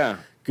beer. cool. Yeah,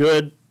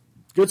 Good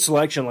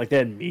selection. Like they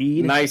had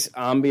mead, nice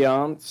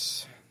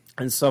ambiance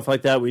and stuff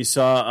like that. We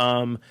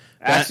saw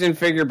action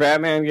figure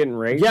Batman getting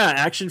raped. Yeah,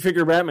 action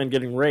figure Batman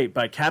getting raped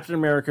by Captain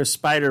America,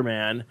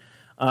 Spider-Man.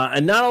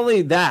 And not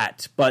only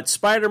that, but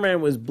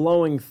Spider-Man was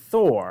blowing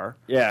Thor.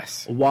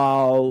 Yes.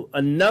 While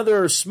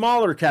another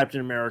smaller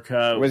Captain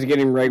America was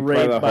getting raped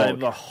by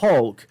the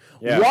Hulk.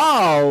 Yeah.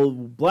 While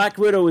Black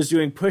Widow was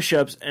doing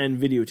push-ups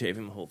and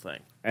videotaping the whole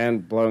thing.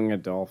 And blowing a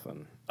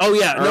dolphin. Oh,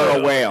 yeah. Or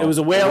a whale. It was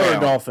a whale or a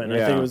dolphin.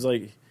 Yeah. I think it was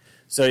like...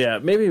 So, yeah,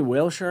 maybe a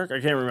whale shark?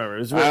 I can't remember. It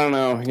was I don't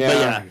know. Yeah. But,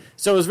 yeah.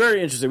 So, it was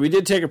very interesting. We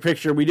did take a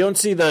picture. We don't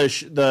see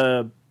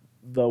the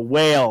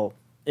whale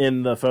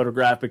in the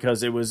photograph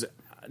because it was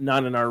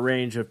not in our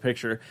range of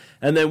picture.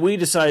 And then we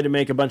decided to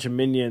make a bunch of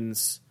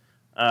minions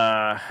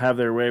have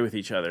their way with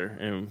each other,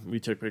 and we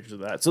took pictures of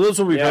that. So those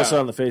will be posted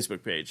on the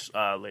Facebook page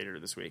later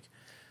this week.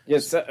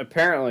 Yes,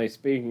 apparently,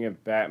 speaking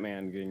of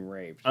Batman getting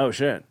raped. Oh,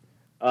 shit.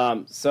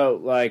 So,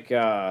 like,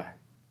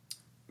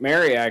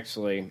 Mary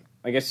actually,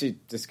 I guess she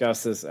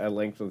discussed this at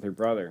length with her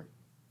brother,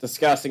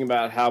 discussing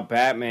about how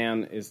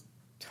Batman is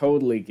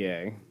totally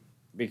gay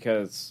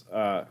because,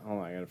 hold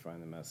on, I gotta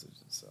find the message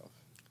itself.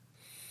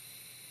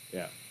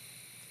 Yeah.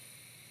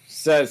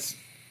 Says,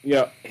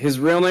 his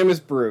real name is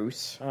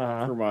Bruce,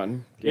 for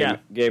one.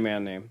 Gay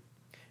man name.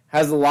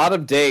 Has a lot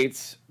of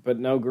dates, but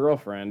no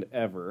girlfriend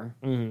ever.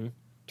 Mm-hmm.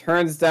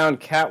 Turns down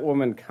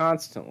Catwoman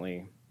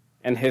constantly.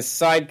 And his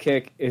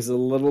sidekick is a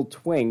little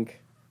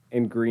twink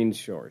in green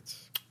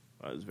shorts.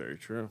 That is very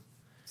true.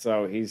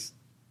 So he's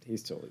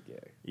totally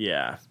gay.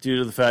 Yeah, due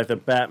to the fact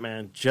that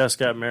Batman just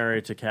got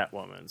married to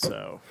Catwoman,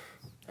 so...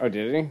 Oh,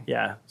 did he?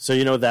 Yeah. So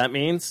you know what that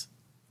means?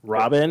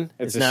 Robin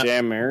It's is a now...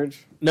 sham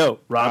marriage? No,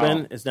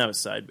 Robin is now a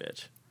side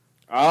bitch.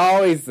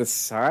 Oh, he's the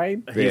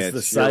side bitch. He's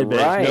the side You're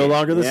bitch. right. No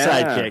longer the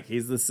Yeah. sidekick.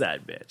 He's the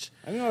side bitch.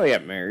 I didn't know they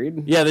got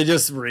married. Yeah, they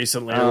just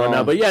recently or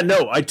whatnot. But yeah,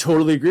 no, I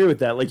totally agree with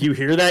that. Like, you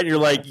hear that and you're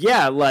like,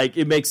 yeah, like,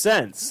 it makes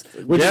sense.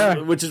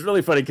 Which is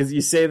really funny because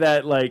you say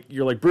that, like,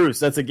 you're like, Bruce,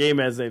 that's a gay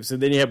man's name. So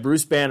then you have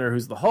Bruce Banner,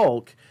 who's the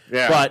Hulk,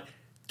 but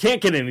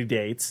can't get any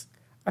dates.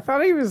 I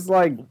thought he was,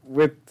 like,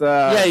 with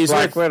he's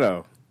Black with-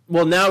 Widow.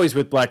 Well, now he's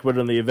with Black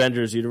Widow in the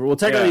Avengers universe. Well,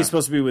 technically he's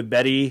supposed to be with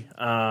Betty.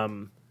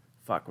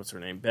 What's her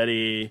name?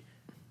 Betty.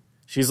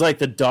 She's like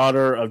the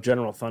daughter of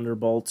General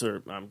Thunderbolt,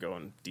 or I'm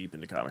going deep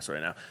into comics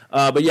right now.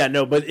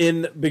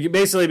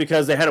 Basically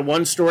because they had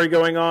one story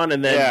going on,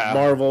 and then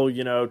Marvel,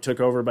 took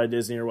over by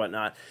Disney or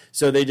whatnot.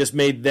 So they just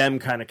made them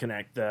kind of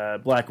connect the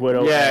Black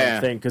Widow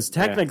thing. Because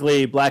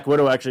technically, Black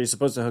Widow actually is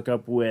supposed to hook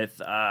up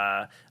with.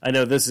 I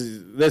know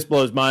this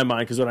blows my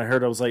mind because when I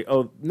heard, it, I was like,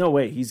 oh no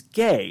way, he's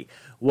gay.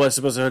 Was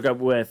supposed to hook up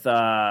with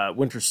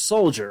Winter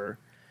Soldier.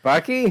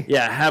 Bucky?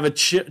 Yeah, have a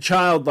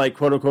child, like,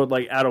 quote-unquote,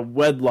 like, out of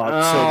wedlock,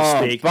 so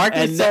to speak.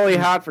 Bucky's totally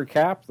hot for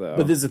Cap, though.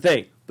 But this is the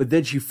thing. But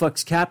then she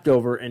fucks Cap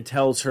over and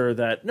tells her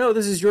that, no,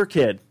 this is your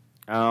kid.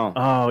 Oh.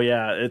 Oh,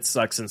 yeah, it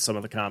sucks in some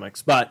of the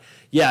comics. But,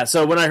 yeah,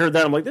 so when I heard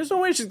that, I'm like, there's no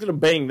way she's going to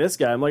bang this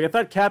guy. I'm like, I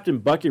thought Captain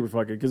Bucky were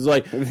fucking... Because,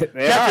 like,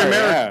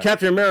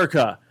 Captain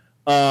America,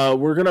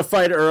 we're going to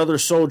fight our other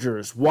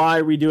soldiers. Why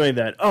are we doing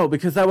that? Oh,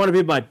 because I want to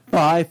be my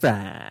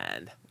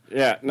boyfriend.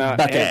 Yeah, no,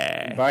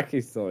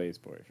 Bucky's still his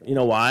boyfriend. You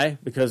know why?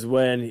 Because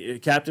when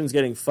Captain's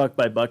getting fucked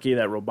by Bucky,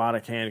 that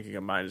robotic hand can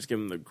combine, just give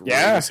him the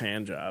greatest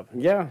hand job.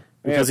 Yeah.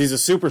 Because he's a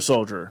super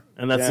soldier,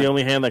 and that's the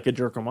only hand that could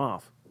jerk him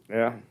off.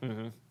 Yeah.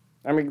 Mm-hmm.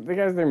 I mean, the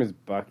guy's name is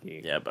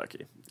Bucky. Yeah,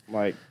 Bucky.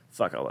 Like,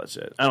 fuck all that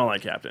shit. I don't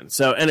like Captain.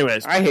 So,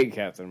 anyways. I hate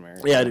Captain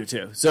America. Yeah, I do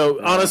too.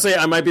 So, honestly,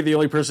 I might be the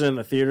only person in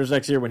the theaters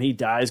next year when he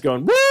dies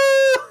going, woo!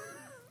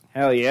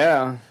 Hell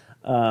yeah.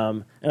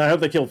 And I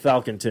hope they kill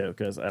Falcon too,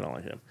 because I don't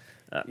like him.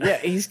 Yeah,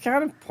 he's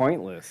kind of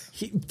pointless.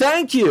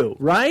 Thank you,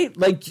 right?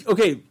 Like,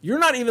 okay, you're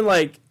not even,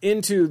 like,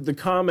 into the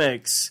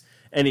comics,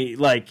 and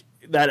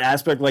that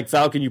aspect. Like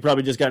Falcon, you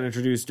probably just got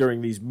introduced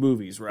during these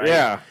movies, right?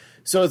 Yeah.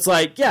 So it's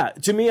like, yeah,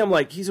 to me, I'm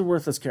like, he's a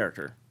worthless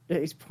character. Yeah,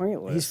 he's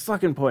pointless. He's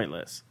fucking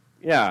pointless.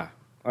 Yeah.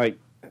 Like,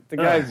 the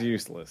guy's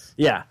useless.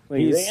 Yeah.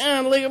 Like,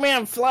 look at me,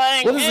 I'm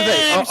flying. Well, this is the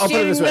thing. I'll put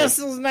it this way.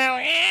 Missiles now.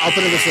 I'll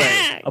put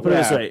it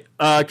this way.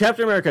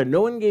 Captain America,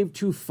 no one gave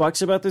two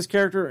fucks about this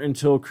character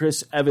until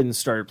Chris Evans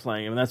started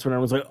playing him. And that's when I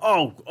was like,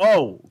 oh,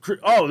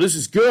 this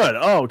is good.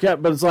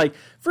 But it's like,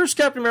 first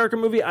Captain America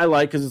movie I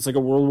like because it's like a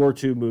World War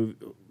II movie.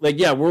 Like,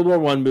 yeah, World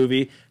War I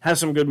movie, has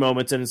some good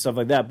moments in it and stuff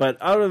like that.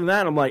 But other than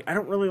that, I'm like, I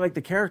don't really like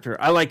the character.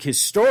 I like his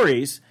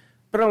stories,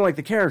 but I don't like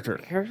the character.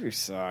 The character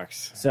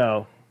sucks.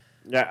 So...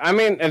 Yeah, I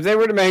mean, if they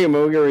were to make a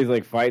movie where he's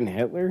like fighting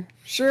Hitler,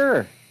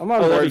 sure, I'm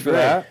on board for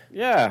that.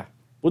 Yeah.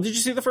 Well, did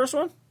you see the first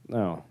one?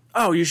 No.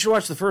 Oh, you should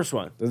watch the first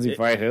one. Does he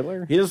fight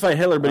Hitler? He doesn't fight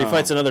Hitler, but he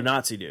fights another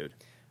Nazi dude.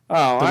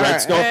 Oh, the Red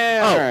Skull.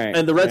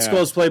 And the Red Skull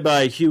is played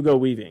by Hugo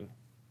Weaving.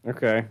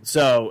 Okay.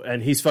 So,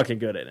 and he's fucking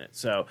good in it.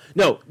 So,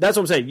 no, that's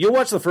what I'm saying. You'll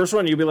watch the first one,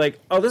 and you'll be like,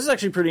 oh, this is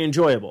actually pretty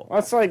enjoyable.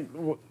 That's like,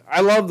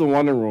 I love the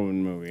Wonder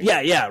Woman movie.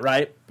 Yeah,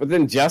 right. But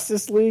then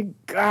Justice League,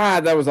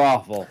 God, that was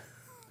awful.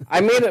 I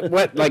made it,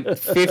 like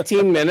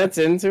 15 minutes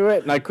into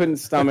it, and I couldn't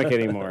stomach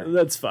anymore.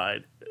 That's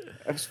fine.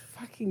 It was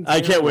fucking terrible.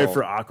 I can't wait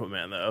for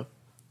Aquaman, though.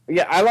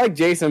 Yeah, I like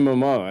Jason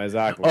Momoa as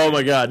Aquaman. Oh,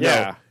 my God,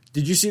 yeah. No.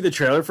 Did you see the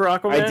trailer for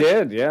Aquaman? I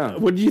did, yeah.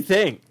 What do you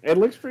think? It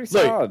looks pretty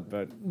solid,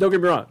 but... Don't get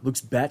me wrong.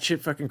 Looks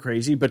batshit fucking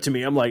crazy, but to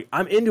me, I'm like,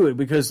 I'm into it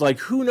because, like,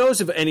 who knows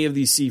if any of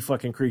these sea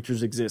fucking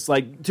creatures exist?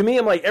 Like, to me,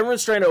 I'm like,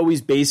 everyone's trying to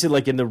always base it,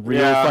 like, in the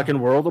real fucking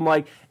world. I'm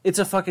like, it's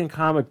a fucking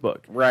comic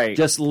book. Right.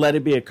 Just let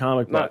it be a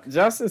comic book.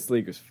 Justice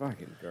League was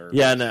fucking garbage.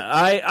 Yeah, no.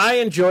 I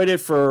enjoyed it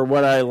for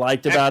what I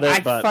liked about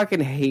it, but... I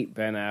fucking hate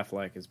Ben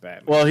Affleck as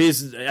Batman. Well,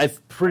 I'm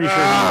pretty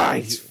sure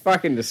he's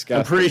fucking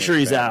disgusting. I'm pretty sure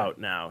he's out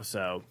now,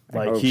 so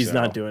like he's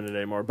not doing it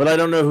anymore. But I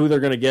don't know who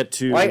they're going to get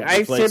to. Like,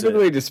 I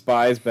typically it.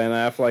 despise Ben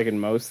Affleck in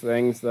most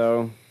things,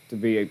 though. To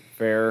be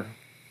fair,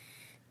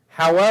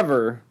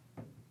 however,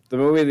 the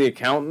movie The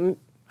Accountant,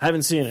 I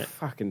haven't seen it.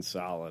 Fucking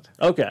solid.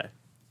 Okay.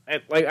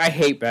 I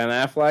hate Ben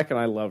Affleck, and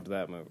I loved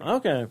that movie.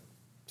 Okay.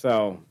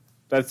 So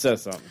that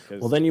says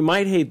something. Well, then you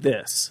might hate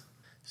this.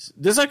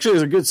 This actually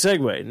is a good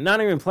segue.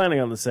 Not even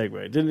planning on the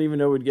segue. Didn't even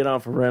know we'd get on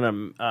for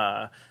random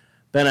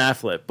Ben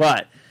Affleck.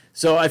 But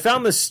so I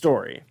found this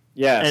story.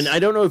 Yes. And I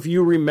don't know if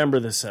you remember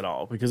this at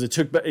all because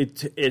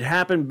it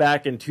happened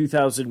back in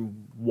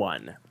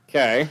 2001.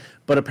 Okay.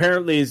 But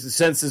apparently,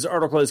 since this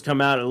article has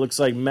come out, it looks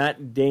like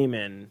Matt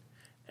Damon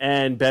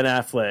and Ben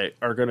Affleck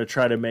are going to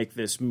try to make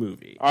this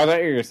movie. Oh, I thought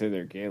you were going to say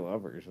they're gay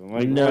lovers. I'm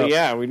like, no. Well,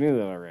 yeah, we knew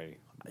that already.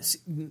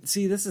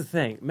 See, this is the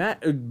thing.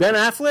 Ben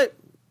Affleck,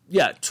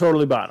 yeah,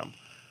 totally bottom.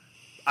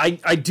 I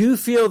do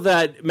feel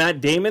that Matt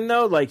Damon,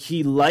 though, like,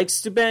 he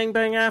likes to bang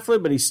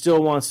Affleck, but he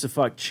still wants to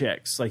fuck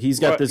chicks. Like, he's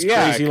got this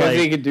crazy, like...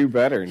 he could do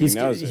better, and he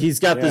knows it. He's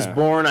got this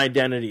Bourne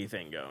Identity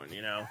thing going,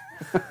 you know?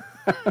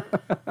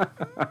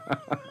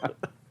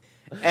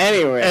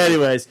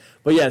 Anyways,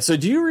 but yeah, so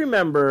do you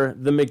remember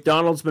the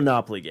McDonald's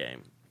Monopoly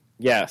game?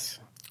 Yes.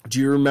 Do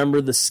you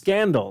remember the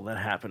scandal that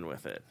happened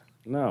with it?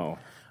 No.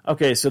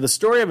 Okay, so the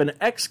story of an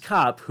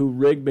ex-cop who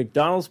rigged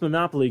McDonald's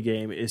Monopoly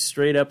game is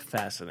straight up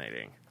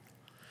fascinating.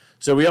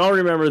 So we all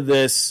remember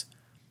this.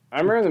 I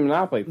remember the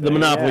Monopoly thing. The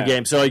Monopoly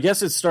game. So I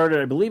guess it started,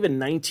 I believe, in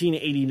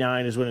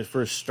 1989 is when it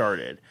first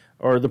started.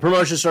 Or the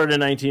promotion started in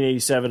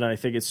 1987, and I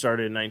think it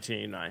started in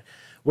 1989.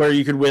 Where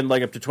you could win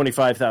like up to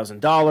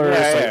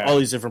 $25,000, all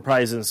these different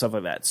prizes and stuff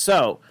like that.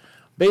 So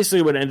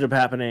basically what ended up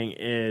happening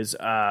is this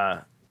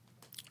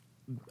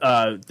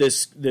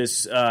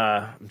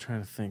I'm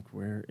trying to think,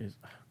 where is...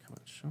 Oh, come on,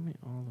 show me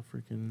all the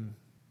freaking...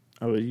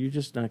 Oh, are you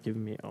just not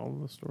giving me all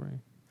of the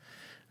story?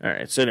 All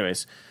right, so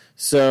anyways...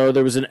 So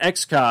there was an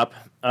ex-cop,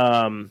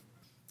 and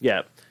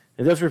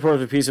this report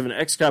of a piece of an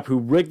ex-cop who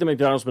rigged the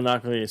McDonald's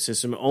Monopoly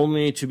system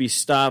only to be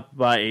stopped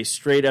by a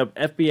straight-up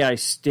FBI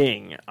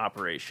sting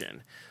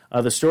operation.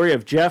 The story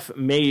of Jeff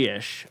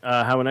Mayish,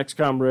 how an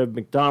ex-com rigged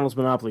McDonald's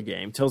Monopoly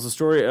game, tells the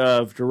story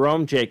of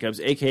Jerome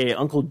Jacobs, a.k.a.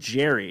 Uncle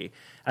Jerry.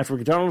 After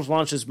McDonald's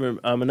launched its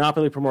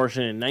Monopoly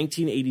promotion in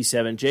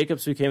 1987,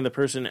 Jacobs became the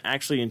person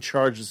actually in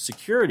charge of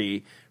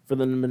security for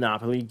the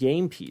Monopoly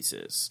game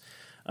pieces.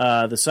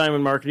 The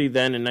Simon Marketing,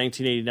 then in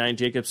 1989,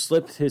 Jacob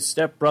slipped his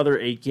stepbrother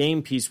a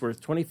game piece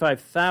worth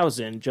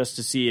 $25,000 just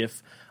to see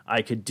if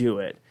I could do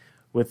it.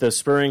 With the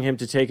spurring him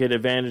to take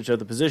advantage of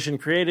the position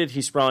created,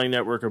 he sprawling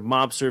network of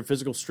mobster,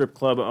 physical strip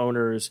club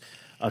owners,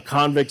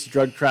 convicts,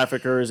 drug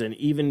traffickers, and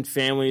even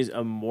families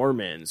of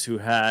Mormons who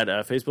had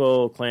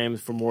Facebook claims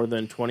for more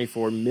than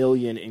 $24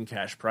 million in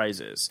cash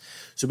prizes.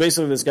 So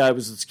basically, this guy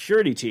was the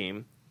security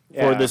team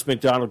for this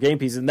McDonald's game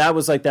piece, and that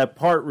was like that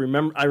part.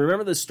 I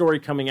remember the story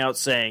coming out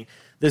saying,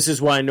 "This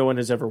is why no one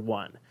has ever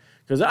won."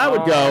 Because I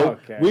would go,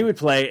 we would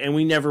play, and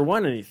we never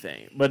won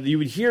anything. But you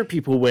would hear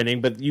people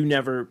winning, but you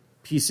never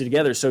pieced it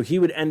together. So he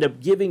would end up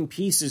giving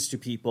pieces to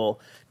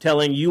people,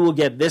 telling you will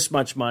get this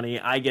much money,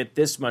 I get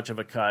this much of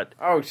a cut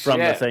from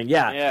the thing.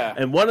 Yeah.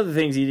 And one of the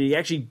things he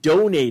actually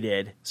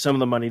donated some of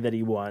the money that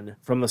he won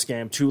from the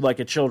scam to like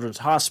a children's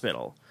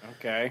hospital.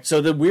 Okay. So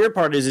the weird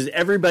part is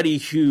everybody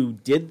who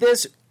did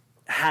this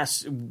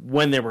has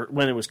when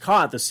it was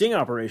caught, the sting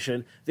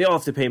operation, they all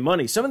have to pay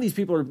money. Some of these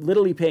people are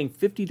literally paying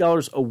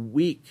 $50 a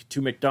week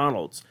to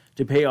McDonald's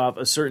to pay off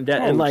a certain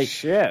debt. And like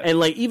shit. And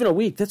like even a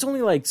week, that's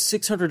only like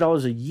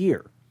 $600 a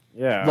year.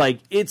 Yeah.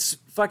 Like it's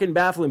fucking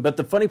baffling. But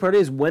the funny part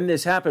is when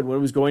this happened, when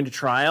it was going to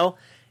trial,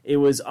 it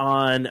was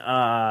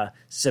on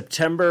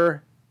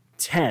September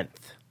 10th.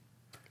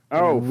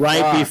 Oh,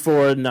 right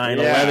before 9/11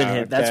 Yeah,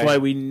 hit. That's okay. why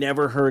we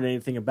never heard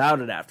anything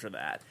about it after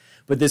that.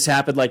 But this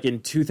happened like in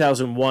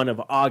 2001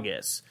 of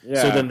August.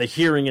 Yeah. So then the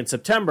hearing in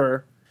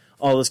September,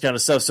 all this kind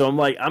of stuff. So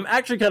I'm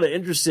actually kind of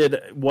interested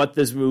what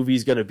this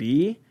movie's going to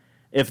be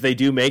if they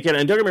do make it.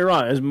 And don't get me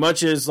wrong, as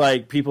much as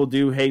like people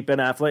do hate Ben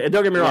Affleck, and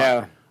don't get me wrong,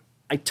 Yeah.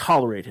 I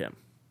tolerate him.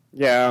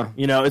 Yeah.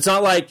 You know, it's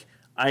not like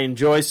I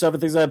enjoy stuff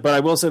and things like that, but I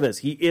will say this.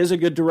 He is a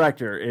good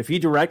director. If he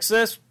directs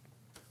this,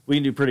 we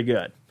can do pretty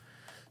good.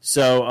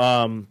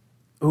 So,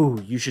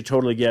 you should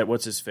totally get,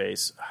 what's his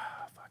face?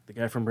 Fuck, the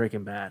guy from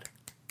Breaking Bad.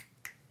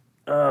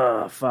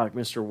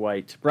 Mr.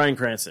 White. Bryan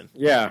Cranston.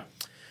 Yeah.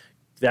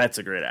 That's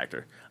a great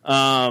actor.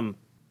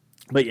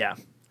 But yeah.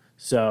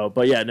 I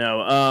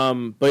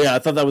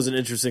thought that was an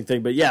interesting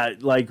thing. But yeah,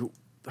 like,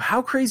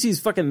 how crazy is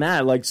fucking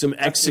that? Like, some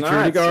ex-security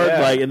nuts, guard,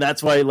 yeah. like, and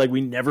that's why, like,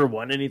 we never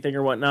won anything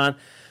or whatnot.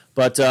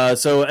 But,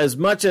 so as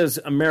much as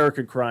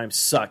American crime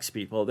sucks,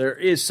 people, there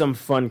is some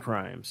fun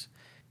crimes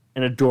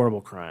and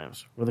adorable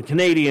crimes where the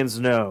Canadians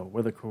know,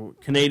 where the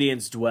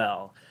Canadians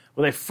dwell,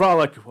 where they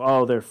frolic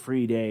all their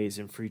free days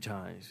and free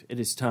times. It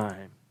is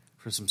time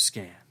for some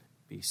Scan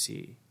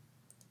BC.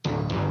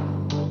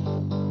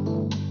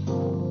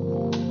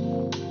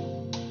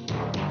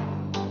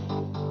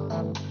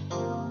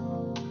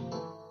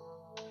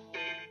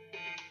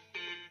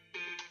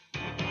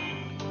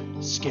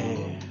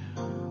 Scan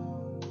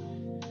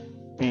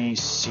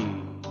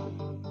BC.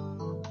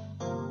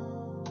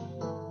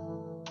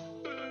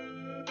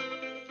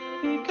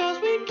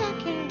 Because we got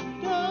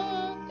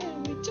Canada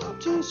and we talk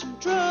to some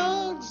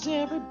drugs.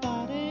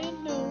 Everybody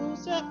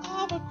knows that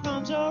all the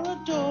crimes are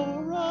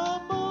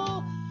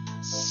adorable.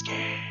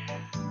 Scan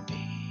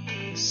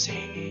BC.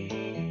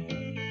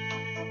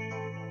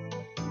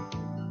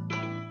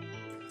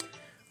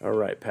 All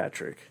right,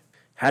 Patrick.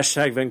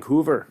 Hashtag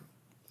Vancouver.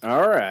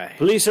 All right.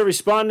 Police are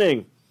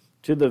responding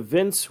to the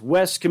Vince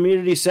West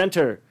Community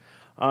Center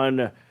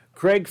on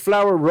Craig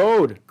Flower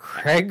Road.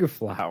 Craig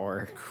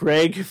Flower.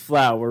 Craig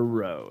Flower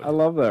Road. I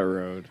love that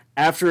road.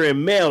 After a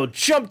male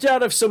jumped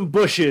out of some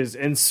bushes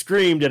and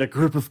screamed at a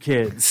group of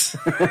kids.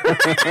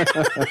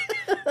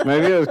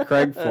 Maybe it was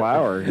Craig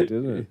Flower who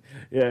did it.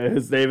 Yeah,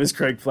 his name is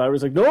Craig Flower.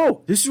 He's like,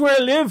 no, this is where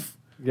I live.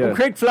 Yeah. I'm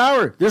Craig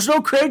Flower. There's no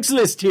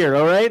Craigslist here,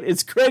 all right?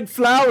 It's Craig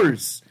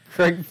Flowers.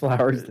 Craig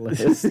Flower's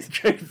list.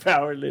 Craig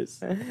Flower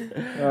list. All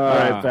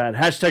right, Pat.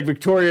 Hashtag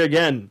Victoria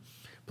again.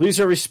 Police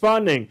are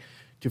responding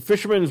to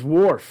Fisherman's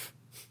Wharf.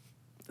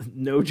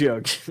 No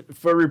joke.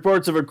 For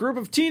reports of a group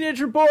of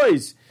teenager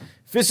boys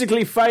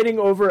physically fighting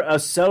over a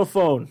cell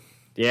phone.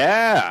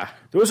 Yeah.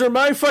 Those are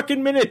my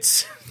fucking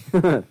minutes.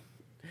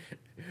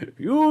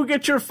 You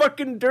get your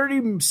fucking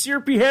dirty,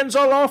 syrupy hands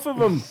all off of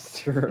them.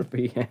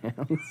 Syrupy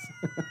hands.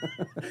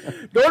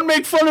 Don't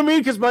make fun of me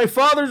because my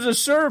father's a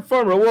syrup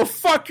farmer. Well,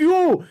 fuck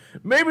you.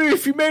 Maybe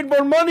if you made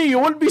more money, you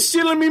wouldn't be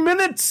stealing me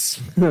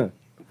minutes.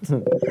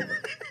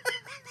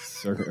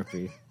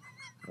 Syrupy.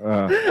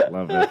 Oh,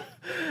 love it.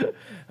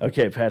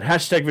 Okay, Pat.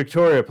 Hashtag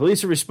Victoria.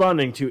 Police are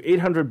responding to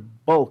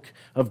 800 bulk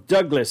of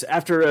Douglas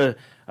after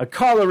a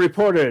caller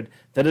reported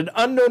that an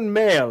unknown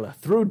male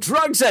threw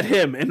drugs at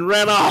him and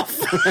ran off.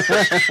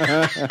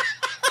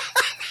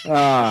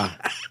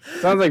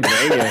 Sounds like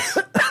Vegas.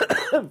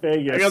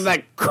 Vegas. I got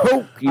that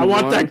Coke. I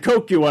want that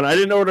Coke you want. I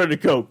didn't order the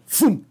Coke.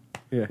 Phoom.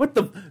 Yeah. What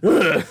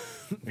the?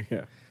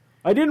 Yeah.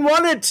 I didn't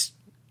want it.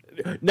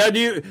 Now do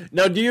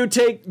you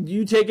take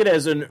it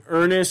as an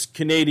earnest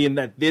Canadian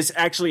that this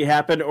actually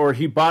happened, or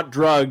he bought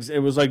drugs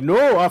and was like,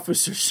 no,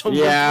 officer, someone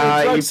threw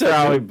Yeah, drugs you at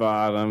probably me."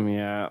 bought them,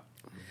 yeah.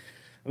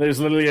 And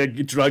there's literally a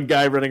drug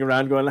guy running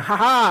around going, ha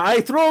ha,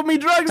 I throw me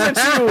drugs at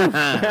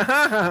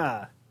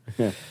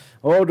you.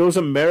 Oh, those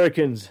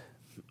Americans.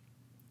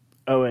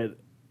 Oh, wait.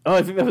 Oh,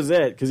 I think that was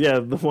it. Because, yeah,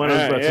 the one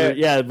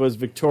it was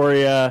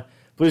Victoria.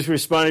 Police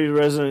responding to the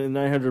resident in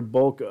 900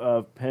 bulk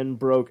of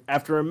Pembroke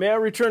after a male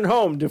returned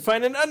home to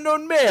find an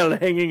unknown male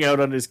hanging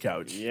out on his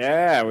couch.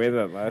 Yeah, we had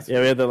that last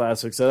Yeah, we had that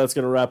last week. So that's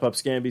going to wrap up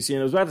Scan BC.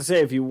 And I was about to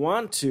say, if you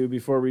want to,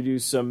 before we do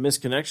some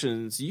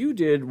misconnections, you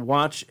did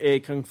watch a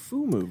Kung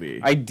Fu movie.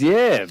 I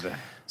did.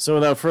 So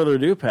without further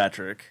ado,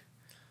 Patrick,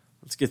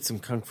 let's get some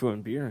Kung Fu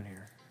and beer in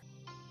here.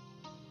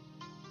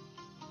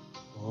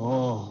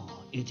 Oh,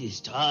 it is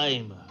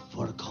time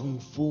for Kung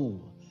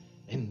Fu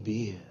and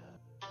beer.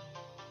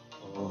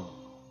 Oh.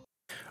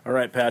 All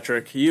right,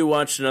 Patrick, you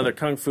watched another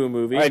Kung Fu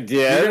movie. I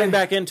did. You're getting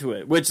back into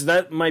it, which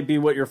that might be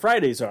what your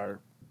Fridays are.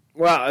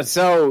 Well,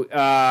 so,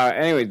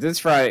 anyway, this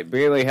Friday,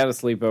 Bailey had a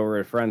sleepover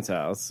at a friend's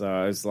house, so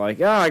I was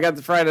like, oh, I got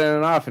the Friday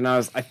night off, and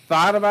I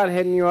thought about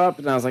hitting you up,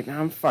 and I was like, no,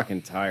 I'm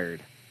fucking tired.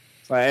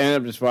 So I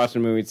ended up just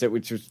watching a movie,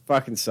 which was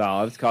fucking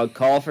solid. It's called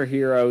Call for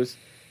Heroes.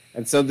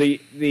 And so the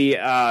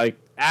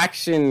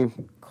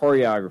action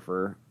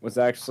choreographer was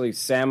actually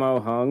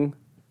Sammo Hung,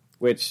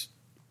 which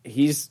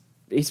he's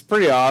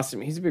pretty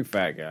awesome. He's a big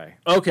fat guy.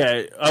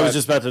 Okay, I was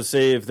just about to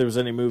say if there was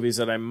any movies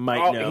that I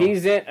might know.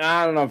 He's in.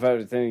 I don't know if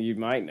everything you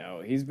might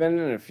know. He's been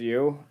in a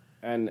few,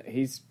 and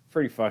he's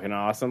pretty fucking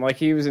awesome. Like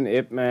he was in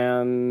Ip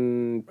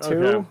Man 2.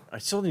 Okay. I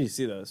still need to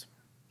see those.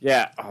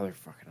 Yeah. Oh, they're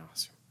fucking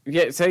awesome.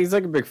 Yeah, so he's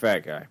like a big fat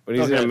guy, but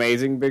he's an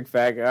amazing big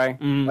fat guy.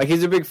 Like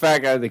he's a big fat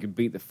guy that could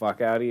beat the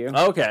fuck out of you.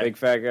 Okay. Big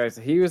fat guy.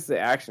 So he was the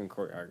action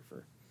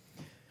choreographer.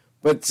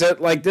 But so,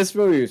 like this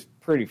movie was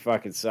pretty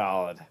fucking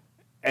solid.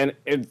 And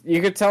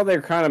you could tell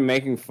they're kind of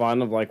making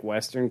fun of like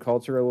Western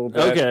culture a little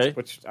bit,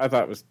 which I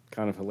thought was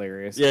kind of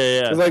hilarious.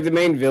 Yeah. Because like the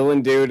main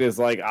villain dude is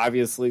like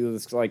obviously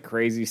this like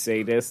crazy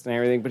sadist and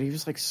everything, but he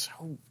was like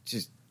so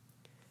just.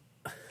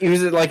 He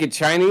was like a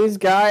Chinese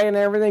guy and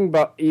everything,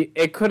 but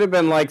it could have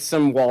been like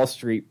some Wall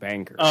Street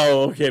banker.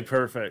 Oh, okay,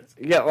 perfect.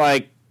 Yeah,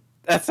 like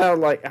that's how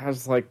like I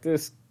was like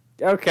this.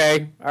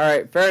 Okay, all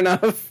right, fair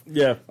enough.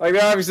 Yeah, like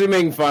they're obviously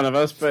making fun of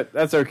us, but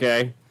that's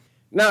okay.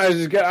 No, it's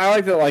just good. I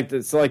like that. Like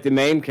the, so, like the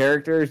main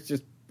character is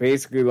just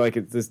basically like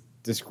it's this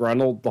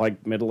disgruntled,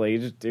 like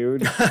middle-aged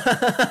dude.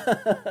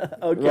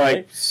 Okay,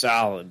 like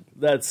solid.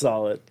 That's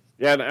solid.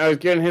 Yeah, and I was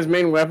getting his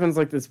main weapons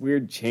like this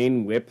weird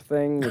chain whip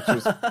thing, which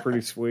is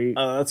pretty sweet.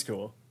 Oh, that's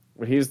cool.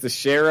 He's the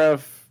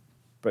sheriff,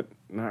 but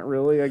not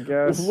really, I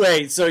guess.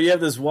 Wait, so you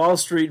have this Wall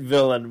Street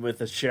villain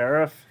with a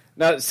sheriff?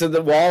 No, so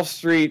the Wall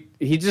Street,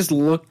 he just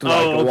looked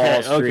like a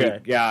Wall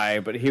Street guy,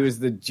 but he was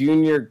the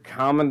junior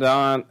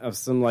commandant of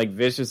some like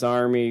vicious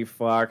army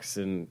fucks,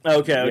 and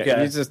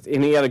he's just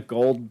and he had a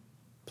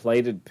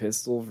gold-plated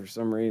pistol for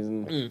some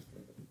reason.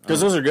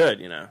 Because those are good,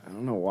 you know. I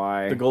don't know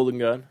why. The golden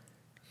gun.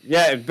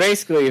 Yeah,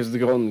 basically it was the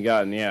golden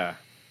gun. Yeah.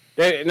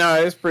 No,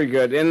 it's pretty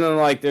good. And then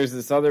like there's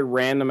this other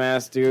random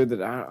ass dude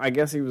that I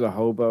guess he was a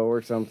hobo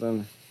or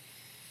something.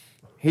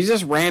 He's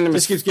just random.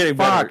 Just keeps getting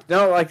fuck.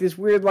 better. No, like this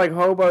weird like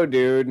hobo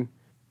dude.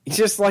 He's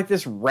just like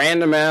this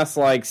random ass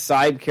like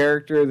side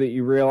character that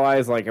you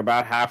realize like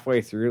about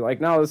halfway through.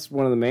 Like, no, this is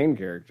one of the main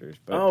characters.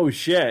 But, Oh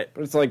shit!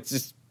 But it's like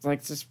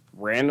just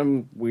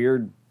random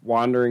weird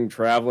wandering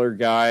traveler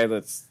guy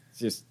that's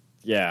just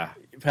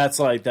Pat's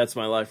like, that's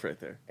my life right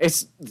there.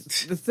 It's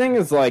the thing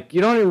is like you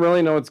don't even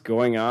really know what's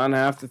going on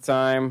half the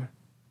time.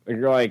 And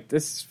you're like,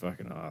 this is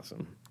fucking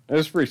awesome. It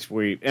was pretty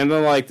sweet. And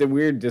then like the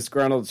weird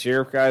disgruntled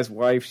sheriff guy's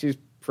wife, she's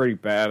pretty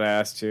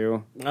badass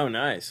too. Oh,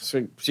 nice.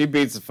 So she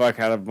beats the fuck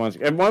out of a bunch.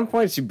 At one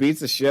point, she beats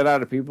the shit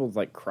out of people with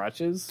like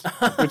crutches,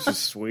 which is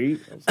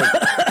sweet. I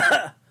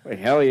was like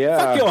hell yeah!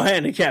 Fuck your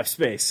handicap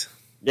space.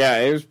 Yeah,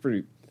 it was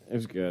pretty. It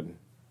was good.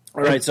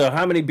 All right, so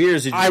how many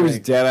beers did you I was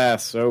drink? dead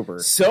ass sober.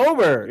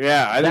 Sober?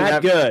 Yeah, I didn't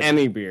have good.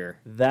 any beer.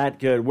 That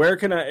good. Where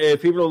can I,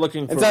 if people are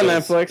looking for It's on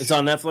this, Netflix. It's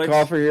on Netflix?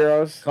 Call for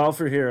Heroes. Call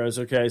for Heroes,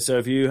 okay. So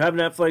if you have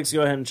Netflix,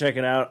 go ahead and check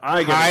it out.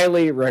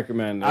 Highly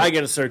recommend it. I got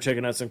to start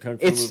checking out some Kung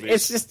Fu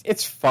movies.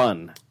 It's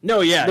fun.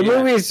 No, yeah. The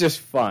movie is just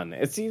fun.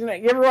 It's you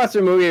ever watch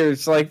a movie where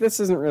it's like, this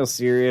isn't real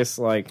serious,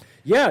 like...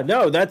 Yeah,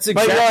 no, that's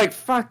exactly... But you're like,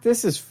 fuck,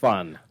 this is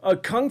fun.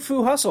 Kung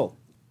Fu Hustle.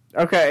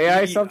 Okay, yeah,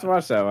 I still have to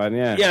watch that one,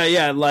 yeah.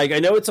 Yeah, like, I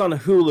know it's on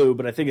Hulu,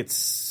 but I think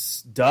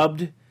it's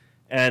dubbed,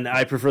 and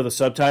I prefer the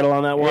subtitle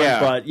on that one. Yeah.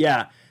 But,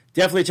 yeah,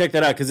 definitely check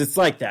that out, because it's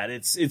like that.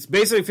 It's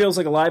basically feels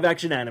like a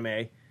live-action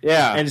anime.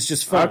 Yeah. And it's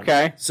just fun.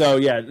 Okay. So,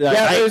 yeah.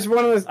 There's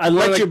one of the... I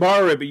let you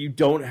borrow it, but you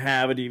don't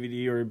have a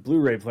DVD or a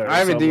Blu-ray player. I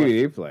have a so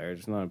DVD player,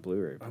 just not a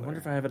Blu-ray player. I wonder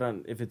if I have it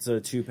on, if it's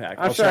a 2-pack.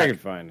 I'm sure I can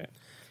find it.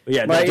 But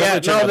yeah, But definitely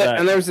check out that.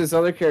 and there's this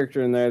other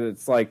character in there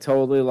that's like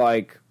totally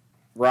like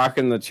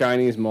rocking the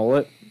Chinese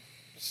mullet.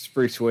 It's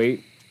pretty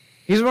sweet.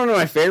 He's one of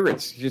my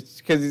favorites, just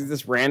because he's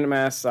this random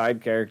ass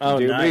side character, Oh,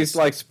 dude. nice. But he's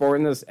like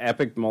sporting this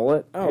epic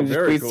mullet. Oh, and just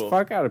very beats cool. the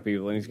fuck out of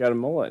people, and he's got a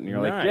mullet, and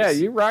you're Nice. like, yeah,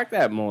 you rock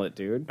that mullet,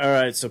 dude. All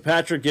right, so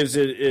Patrick gives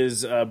it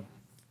is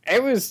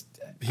It was.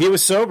 he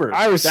was sober.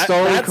 I was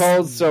stone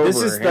cold sober.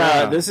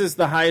 This is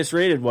the highest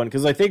rated one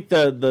because I think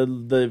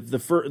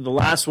the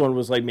last one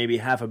was like maybe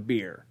half a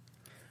beer.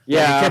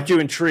 Yeah, it kept you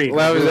intrigued.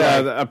 Well, that You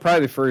was were like,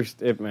 probably the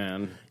first Ip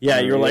Man. yeah,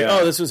 you were like, Yeah.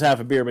 oh, this was half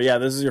a beer, but yeah,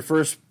 this is your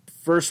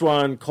first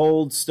one,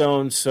 cold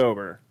stone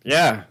sober.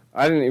 Yeah,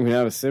 I didn't even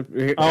have a sip.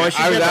 Oh, I was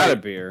get out like-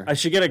 of beer. I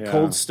should get a Yeah.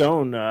 cold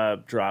stone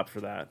drop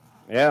for that.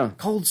 Yeah,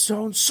 Cold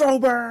stone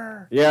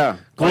sober. yeah.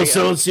 Cold Like,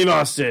 stone Steve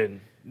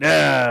Austin.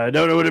 Nah,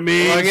 don't know what it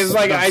means. Like it's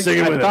like I'm I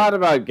sticking with it. thought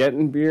about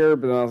getting beer,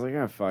 but then I was like,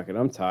 oh fuck it,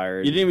 I'm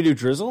tired. You didn't even do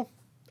drizzle.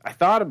 I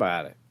thought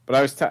about it, but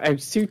I was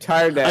too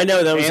tired to I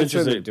know, that was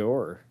answer the interesting.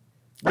 door.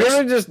 You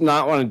ever just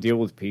not want to deal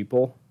with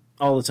people?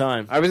 All the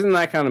time. I was in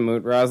that kind of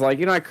mood where I was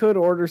like, I could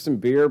order some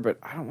beer, but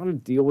I don't want to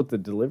deal with the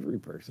delivery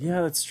person.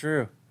 Yeah, that's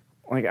true.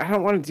 Like, I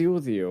don't want to deal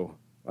with you.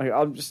 Like,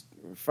 I'll just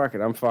fuck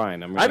it. I'm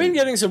fine. I've been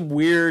getting some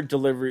weird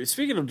delivery.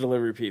 Speaking of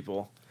delivery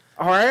people,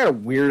 Oh, I got a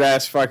weird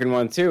ass fucking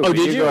one too. oh, but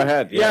did you go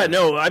ahead? Yeah,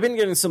 no, I've been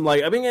getting some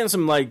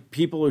like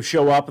people who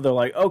show up and they're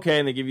like, okay,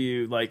 and they give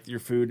you like your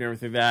food and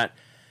everything like that.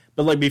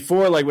 But like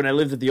before, like when I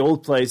lived at the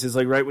old place, it's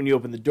like right when you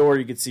open the door,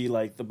 you could see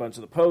like the bunch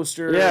of the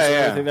posters. Yeah, and yeah.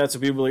 everything. That's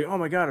what people were like, oh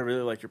my God, I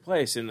really like your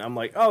place. And I'm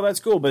like, oh, that's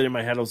cool. But in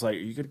my head, I was like, are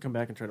you going to come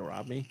back and try to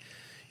rob me?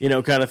 You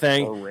know, kind of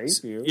thing. Or rape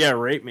you. Yeah,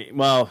 rape me.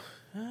 Well,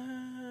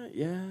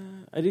 yeah,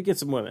 I did get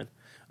some women.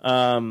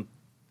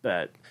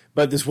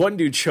 But this one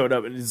dude showed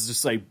up and it's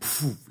just like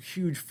poof,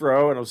 huge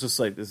fro, and I was just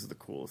like, this is the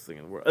coolest thing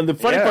in the world. And the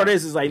funny part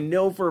is I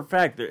know for a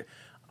fact that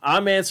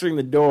I'm answering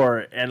the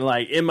door, and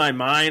like in my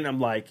mind, I'm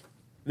like,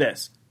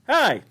 this,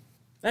 hi,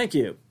 thank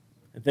you,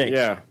 and thanks.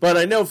 Yeah. But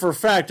I know for a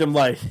fact, I'm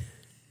like,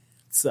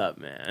 what's up,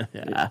 man?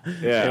 Yeah,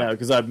 Yeah. You know,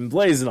 because I've been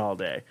blazing all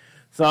day,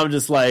 so I'm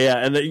just like, yeah.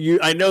 And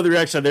I know the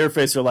reaction on their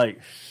face are like,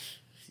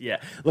 yeah,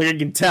 like I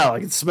can tell, I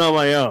can smell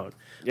my own.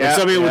 Yeah, Like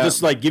some people will yeah.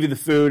 just like give you the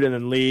food and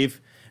then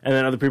leave, and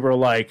then other people are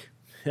like,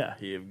 yeah,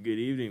 you have a good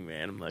evening,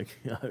 man. I'm like,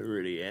 I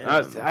already am.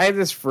 I had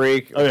this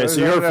freak. Okay,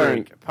 so you're a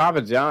freak.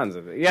 Papa John's.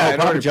 Yeah, Oh, I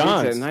Papa ordered pizza,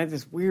 John's. and I had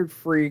this weird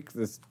freak.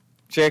 This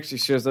chick, she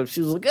shows up. She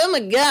was like, "Oh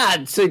my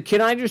God!" So can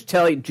I just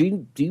tell you? Do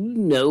you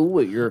know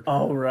what your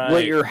right.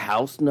 what your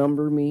house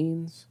number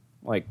means?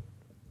 Like,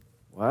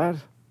 what?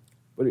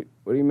 What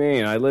do you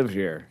mean? I live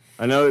here.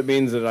 I know it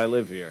means that I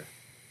live here.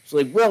 It's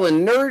like, well,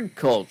 in nerd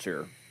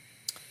culture,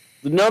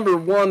 the number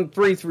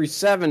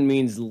 1337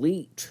 means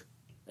elite,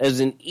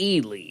 as in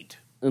elite.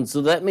 And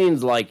so that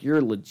means, like,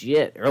 you're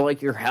legit, or,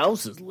 like, your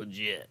house is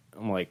legit.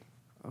 I'm like,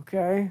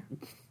 okay,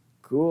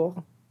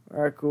 cool.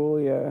 All right, cool,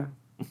 yeah.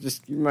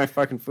 Just give me my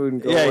fucking food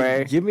and go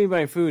away. give me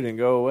my food and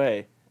go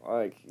away.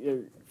 Like,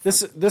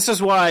 This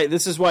is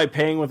why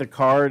paying with a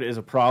card is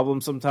a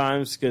problem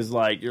sometimes, because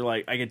like you're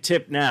like, I can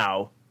tip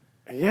now.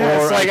 yeah,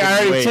 Or it's like I I can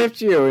already wait.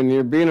 tipped you, and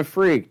you're being a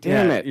freak.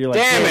 Damn Yeah, it. you're like,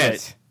 damn damn it.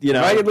 it. You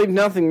know, if I could leave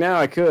nothing now,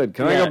 I could.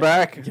 Can I Yeah. go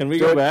back? Can we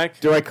Do go I- back?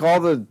 Do I call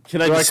the?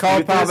 Can I do I call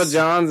dispute Papa this?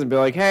 John's and be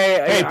like,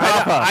 hey,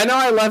 Papa. I know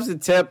I left a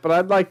tip, but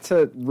I'd like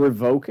to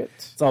revoke it.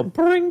 it's all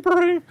purring.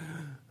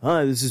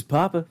 Hi, this is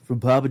Papa from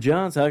Papa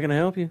John's. How can I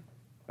help you?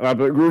 But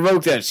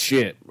revoke that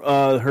shit.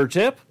 Her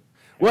tip?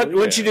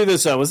 What'd you do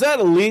this on? Was that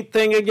elite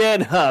thing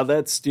again? Ha,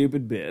 that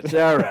stupid bitch.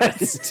 All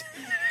right.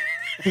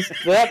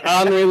 That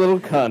ornery little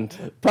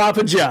cunt.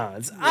 Papa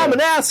John's. I'm an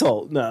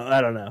asshole. No,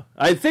 I don't know.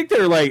 I think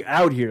they're like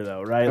out here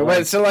though, right? But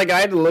Like, so, like, I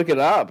had to look it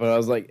up, and I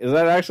was like, is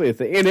that actually a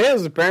thing? It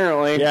is,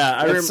 apparently.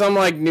 Yeah, it's some,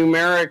 like,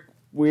 numeric,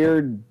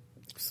 weird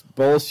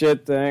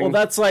bullshit thing. well,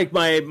 that's like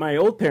my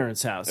old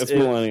parents' house. It's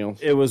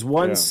millennials. It was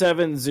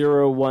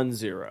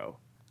 17010.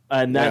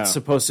 And that's Yeah.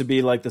 supposed to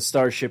be like the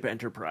Starship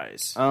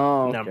Enterprise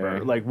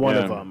number, like one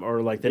of them,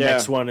 or like the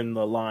next one in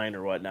the line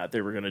or whatnot they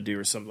were going to do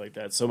or something like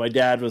that. So my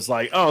dad was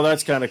like, oh,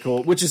 that's kind of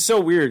cool, which is so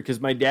weird because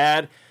my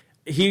dad,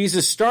 he's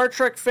a Star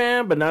Trek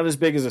fan, but not as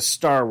big as a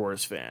Star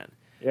Wars fan.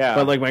 Yeah.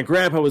 But like my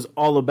grandpa was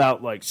all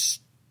about like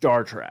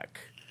Star Trek.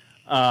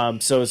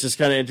 So it's just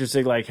kind of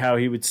interesting like how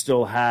he would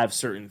still have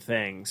certain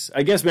things.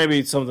 I guess maybe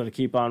it's something to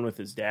keep on with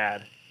his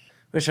dad.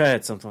 Wish I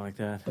had something like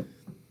that. But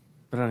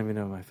I don't even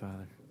know my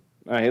father.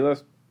 He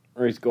lives,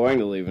 or he's going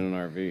to leave in an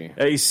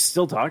RV. He's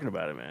still talking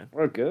about it, man.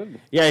 Oh,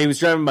 good. Yeah, he was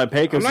driving by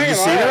Pecos. I'm Did you not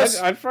see gonna lie, those?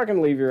 I'd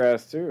fucking leave your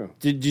ass, too.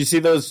 Did you see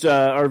those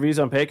RVs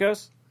on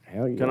Pecos?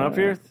 Hell yeah. Coming up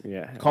here?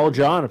 Yeah. Call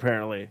John,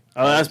 apparently.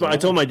 I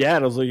told my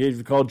dad, I was like, have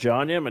you called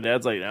John yet? My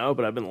dad's like, no,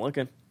 but I've been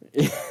looking.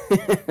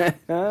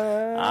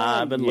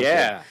 I've been looking.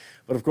 Yeah.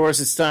 But of course,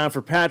 it's time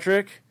for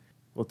Patrick.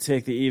 We'll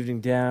take the evening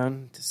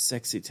down to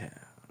Sexy Town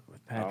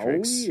with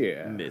Patrick's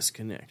yeah.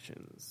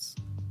 Misconnections.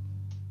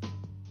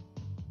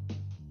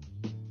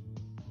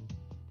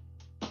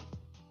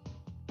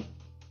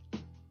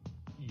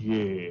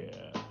 Yeah,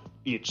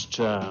 it's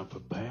time for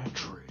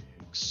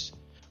Patrick's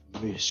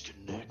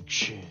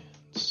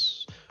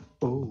Misconnections.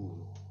 Oh,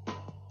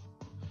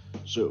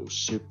 so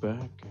sit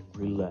back and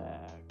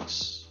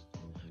relax,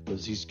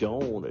 cause he's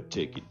gonna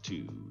take you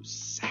to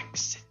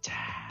Sexy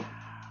Town.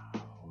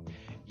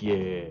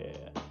 Yeah,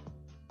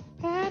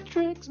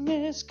 Patrick's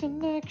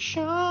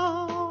Misconnections.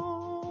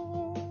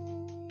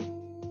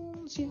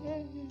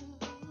 Yeah.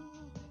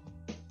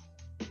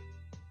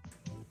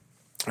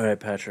 All right,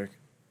 Patrick.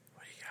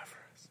 What do you got for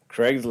us?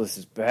 Craigslist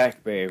is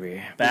back,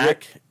 baby.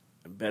 Back,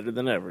 better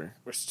than ever.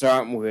 We're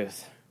starting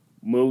with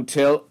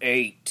Motel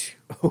 8.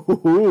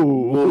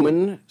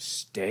 Woman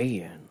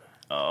staying.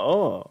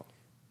 Oh.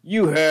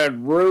 You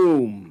had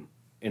room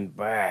in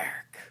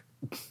back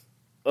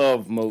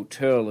of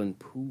motel and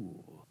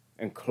pool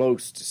and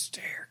close to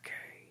staircase.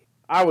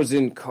 I was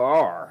in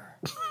car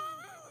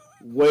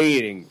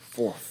waiting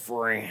for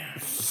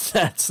friends.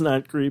 That's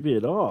not creepy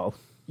at all.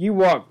 You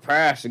walked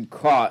past and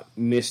caught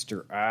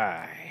Mr.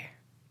 I.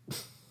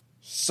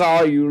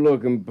 Saw you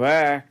looking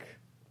back.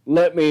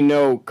 Let me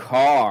know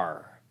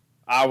car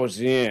I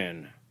was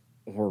in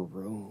or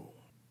room.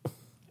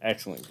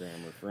 Excellent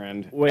grammar,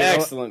 friend. Wait,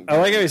 Excellent. I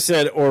like how he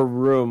said or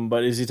room,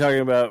 but is he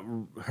talking about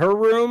her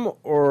room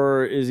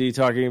or is he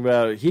talking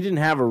about he didn't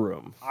have a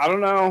room? I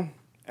don't know.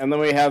 And then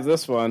we have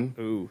this one.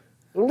 Ooh.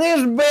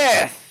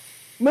 Elizabeth,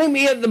 meet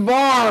me at the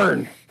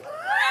barn.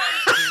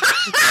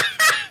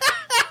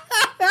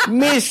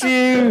 Miss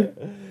you.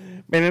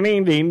 Ding,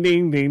 ding, ding,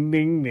 ding,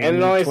 ding, And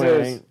it always twang.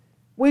 says,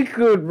 We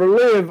could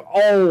relive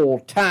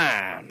old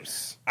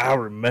times. I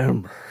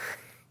remember.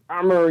 I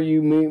remember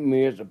you meeting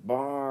me at the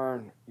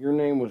barn. Your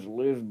name was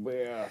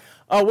Elizabeth.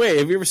 Oh, wait,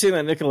 have you ever seen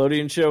that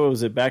Nickelodeon show?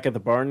 Was it Back at the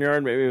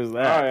Barnyard? Maybe it was Oh,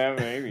 that. yeah,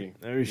 maybe.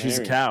 Maybe she's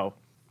a cow.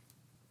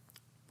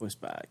 Voiced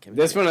by Kevin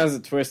This James. one has a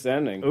twist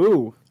ending.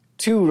 Ooh.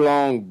 2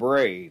 long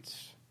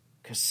braids.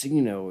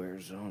 Casino,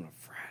 Arizona,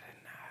 Friday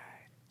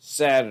night.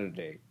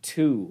 Saturday,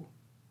 2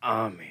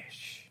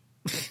 Amish.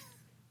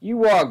 You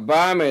walked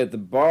by me at the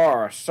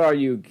bar. I saw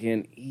you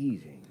again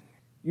eating.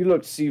 You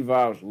looked to see if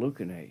I was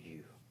looking at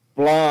you.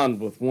 Blonde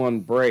with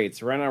 1 braid.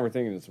 So right now we're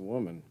thinking it's a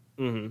woman.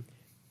 Mm-hmm.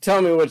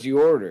 Tell me what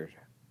you ordered.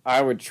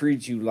 I would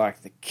treat you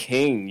like the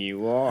king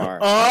you are.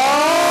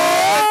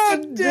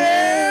 Oh,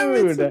 damn,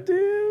 it's a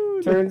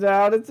dude. Turns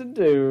out it's a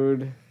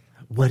dude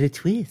What a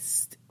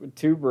twist. with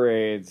 2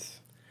 braids.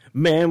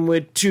 Man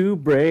with 2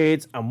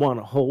 braids, I want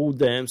to hold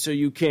them so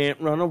you can't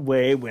run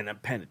away when I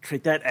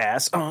penetrate that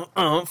ass.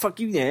 Fuck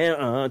you,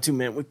 yeah. 2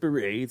 men with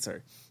braids.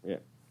 Sorry. Yeah.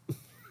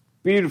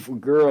 Beautiful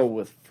girl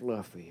with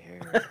fluffy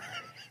hair.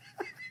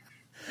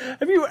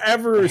 Have you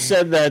ever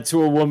said that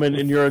to a woman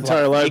in your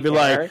entire life? Be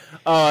hair. like,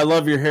 oh, I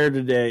love your hair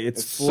today.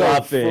 It's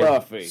fluffy. So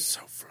fluffy.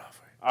 So fluffy.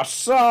 I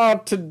saw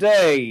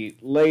today,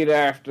 late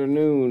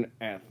afternoon,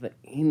 at the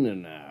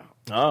In-N-Out,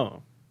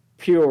 Oh.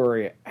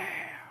 Peoria Ave.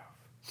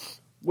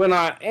 When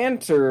I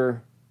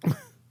enter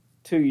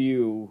to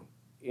you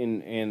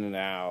in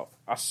In-N-Out,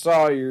 I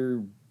saw I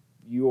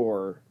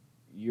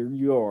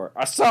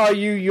saw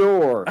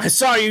you I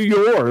saw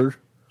you,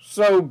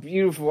 so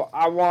beautiful.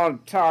 I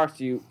want to talk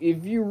to you.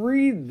 If you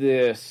read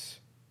this,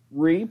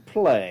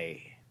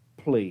 replay,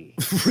 please.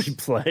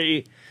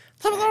 replay.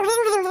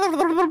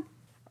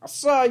 I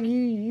saw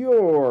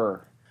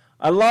you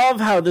I love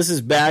how this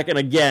is back. And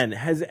again,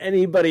 has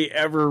anybody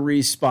ever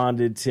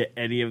responded to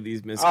any of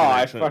these misconnections?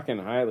 Oh, I fucking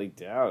highly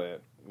doubt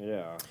it.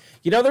 Yeah.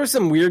 You know, there was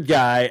some weird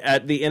guy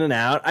at the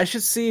In-N-Out. I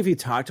should see if he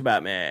talked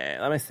about me.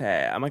 Let me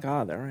say. Oh, my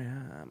God, there I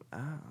am.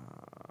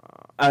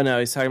 Oh, no,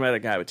 he's talking about a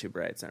guy with 2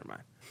 braids. Never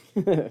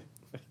mind.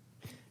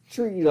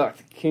 Treat you like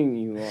the king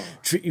you are.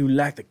 Treat you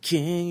like the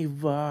king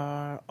you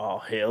are. All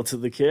hail to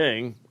the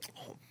king.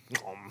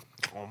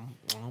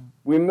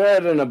 We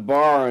met in a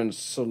bar in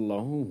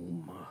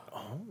Salome.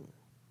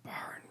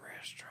 Bar and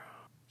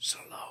restaurant.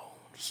 Salome.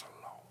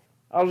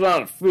 I was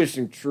on a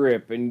fishing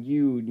trip, and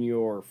you and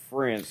your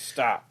friends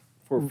stopped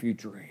for a few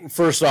drinks.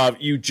 First off,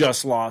 you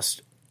just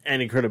lost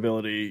any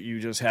credibility you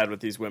just had with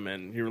these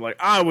women. You were like,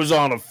 I was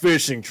on a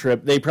fishing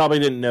trip. They probably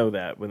didn't know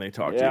that when they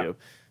talked to you.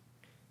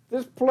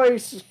 This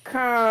place is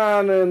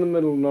kind of in the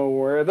middle of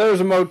nowhere. There's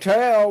a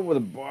motel with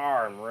a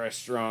bar and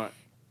restaurant.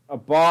 A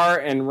bar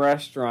and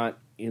restaurant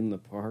in the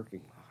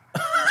parking lot.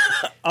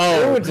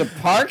 Oh, Ooh, it's a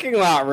parking lot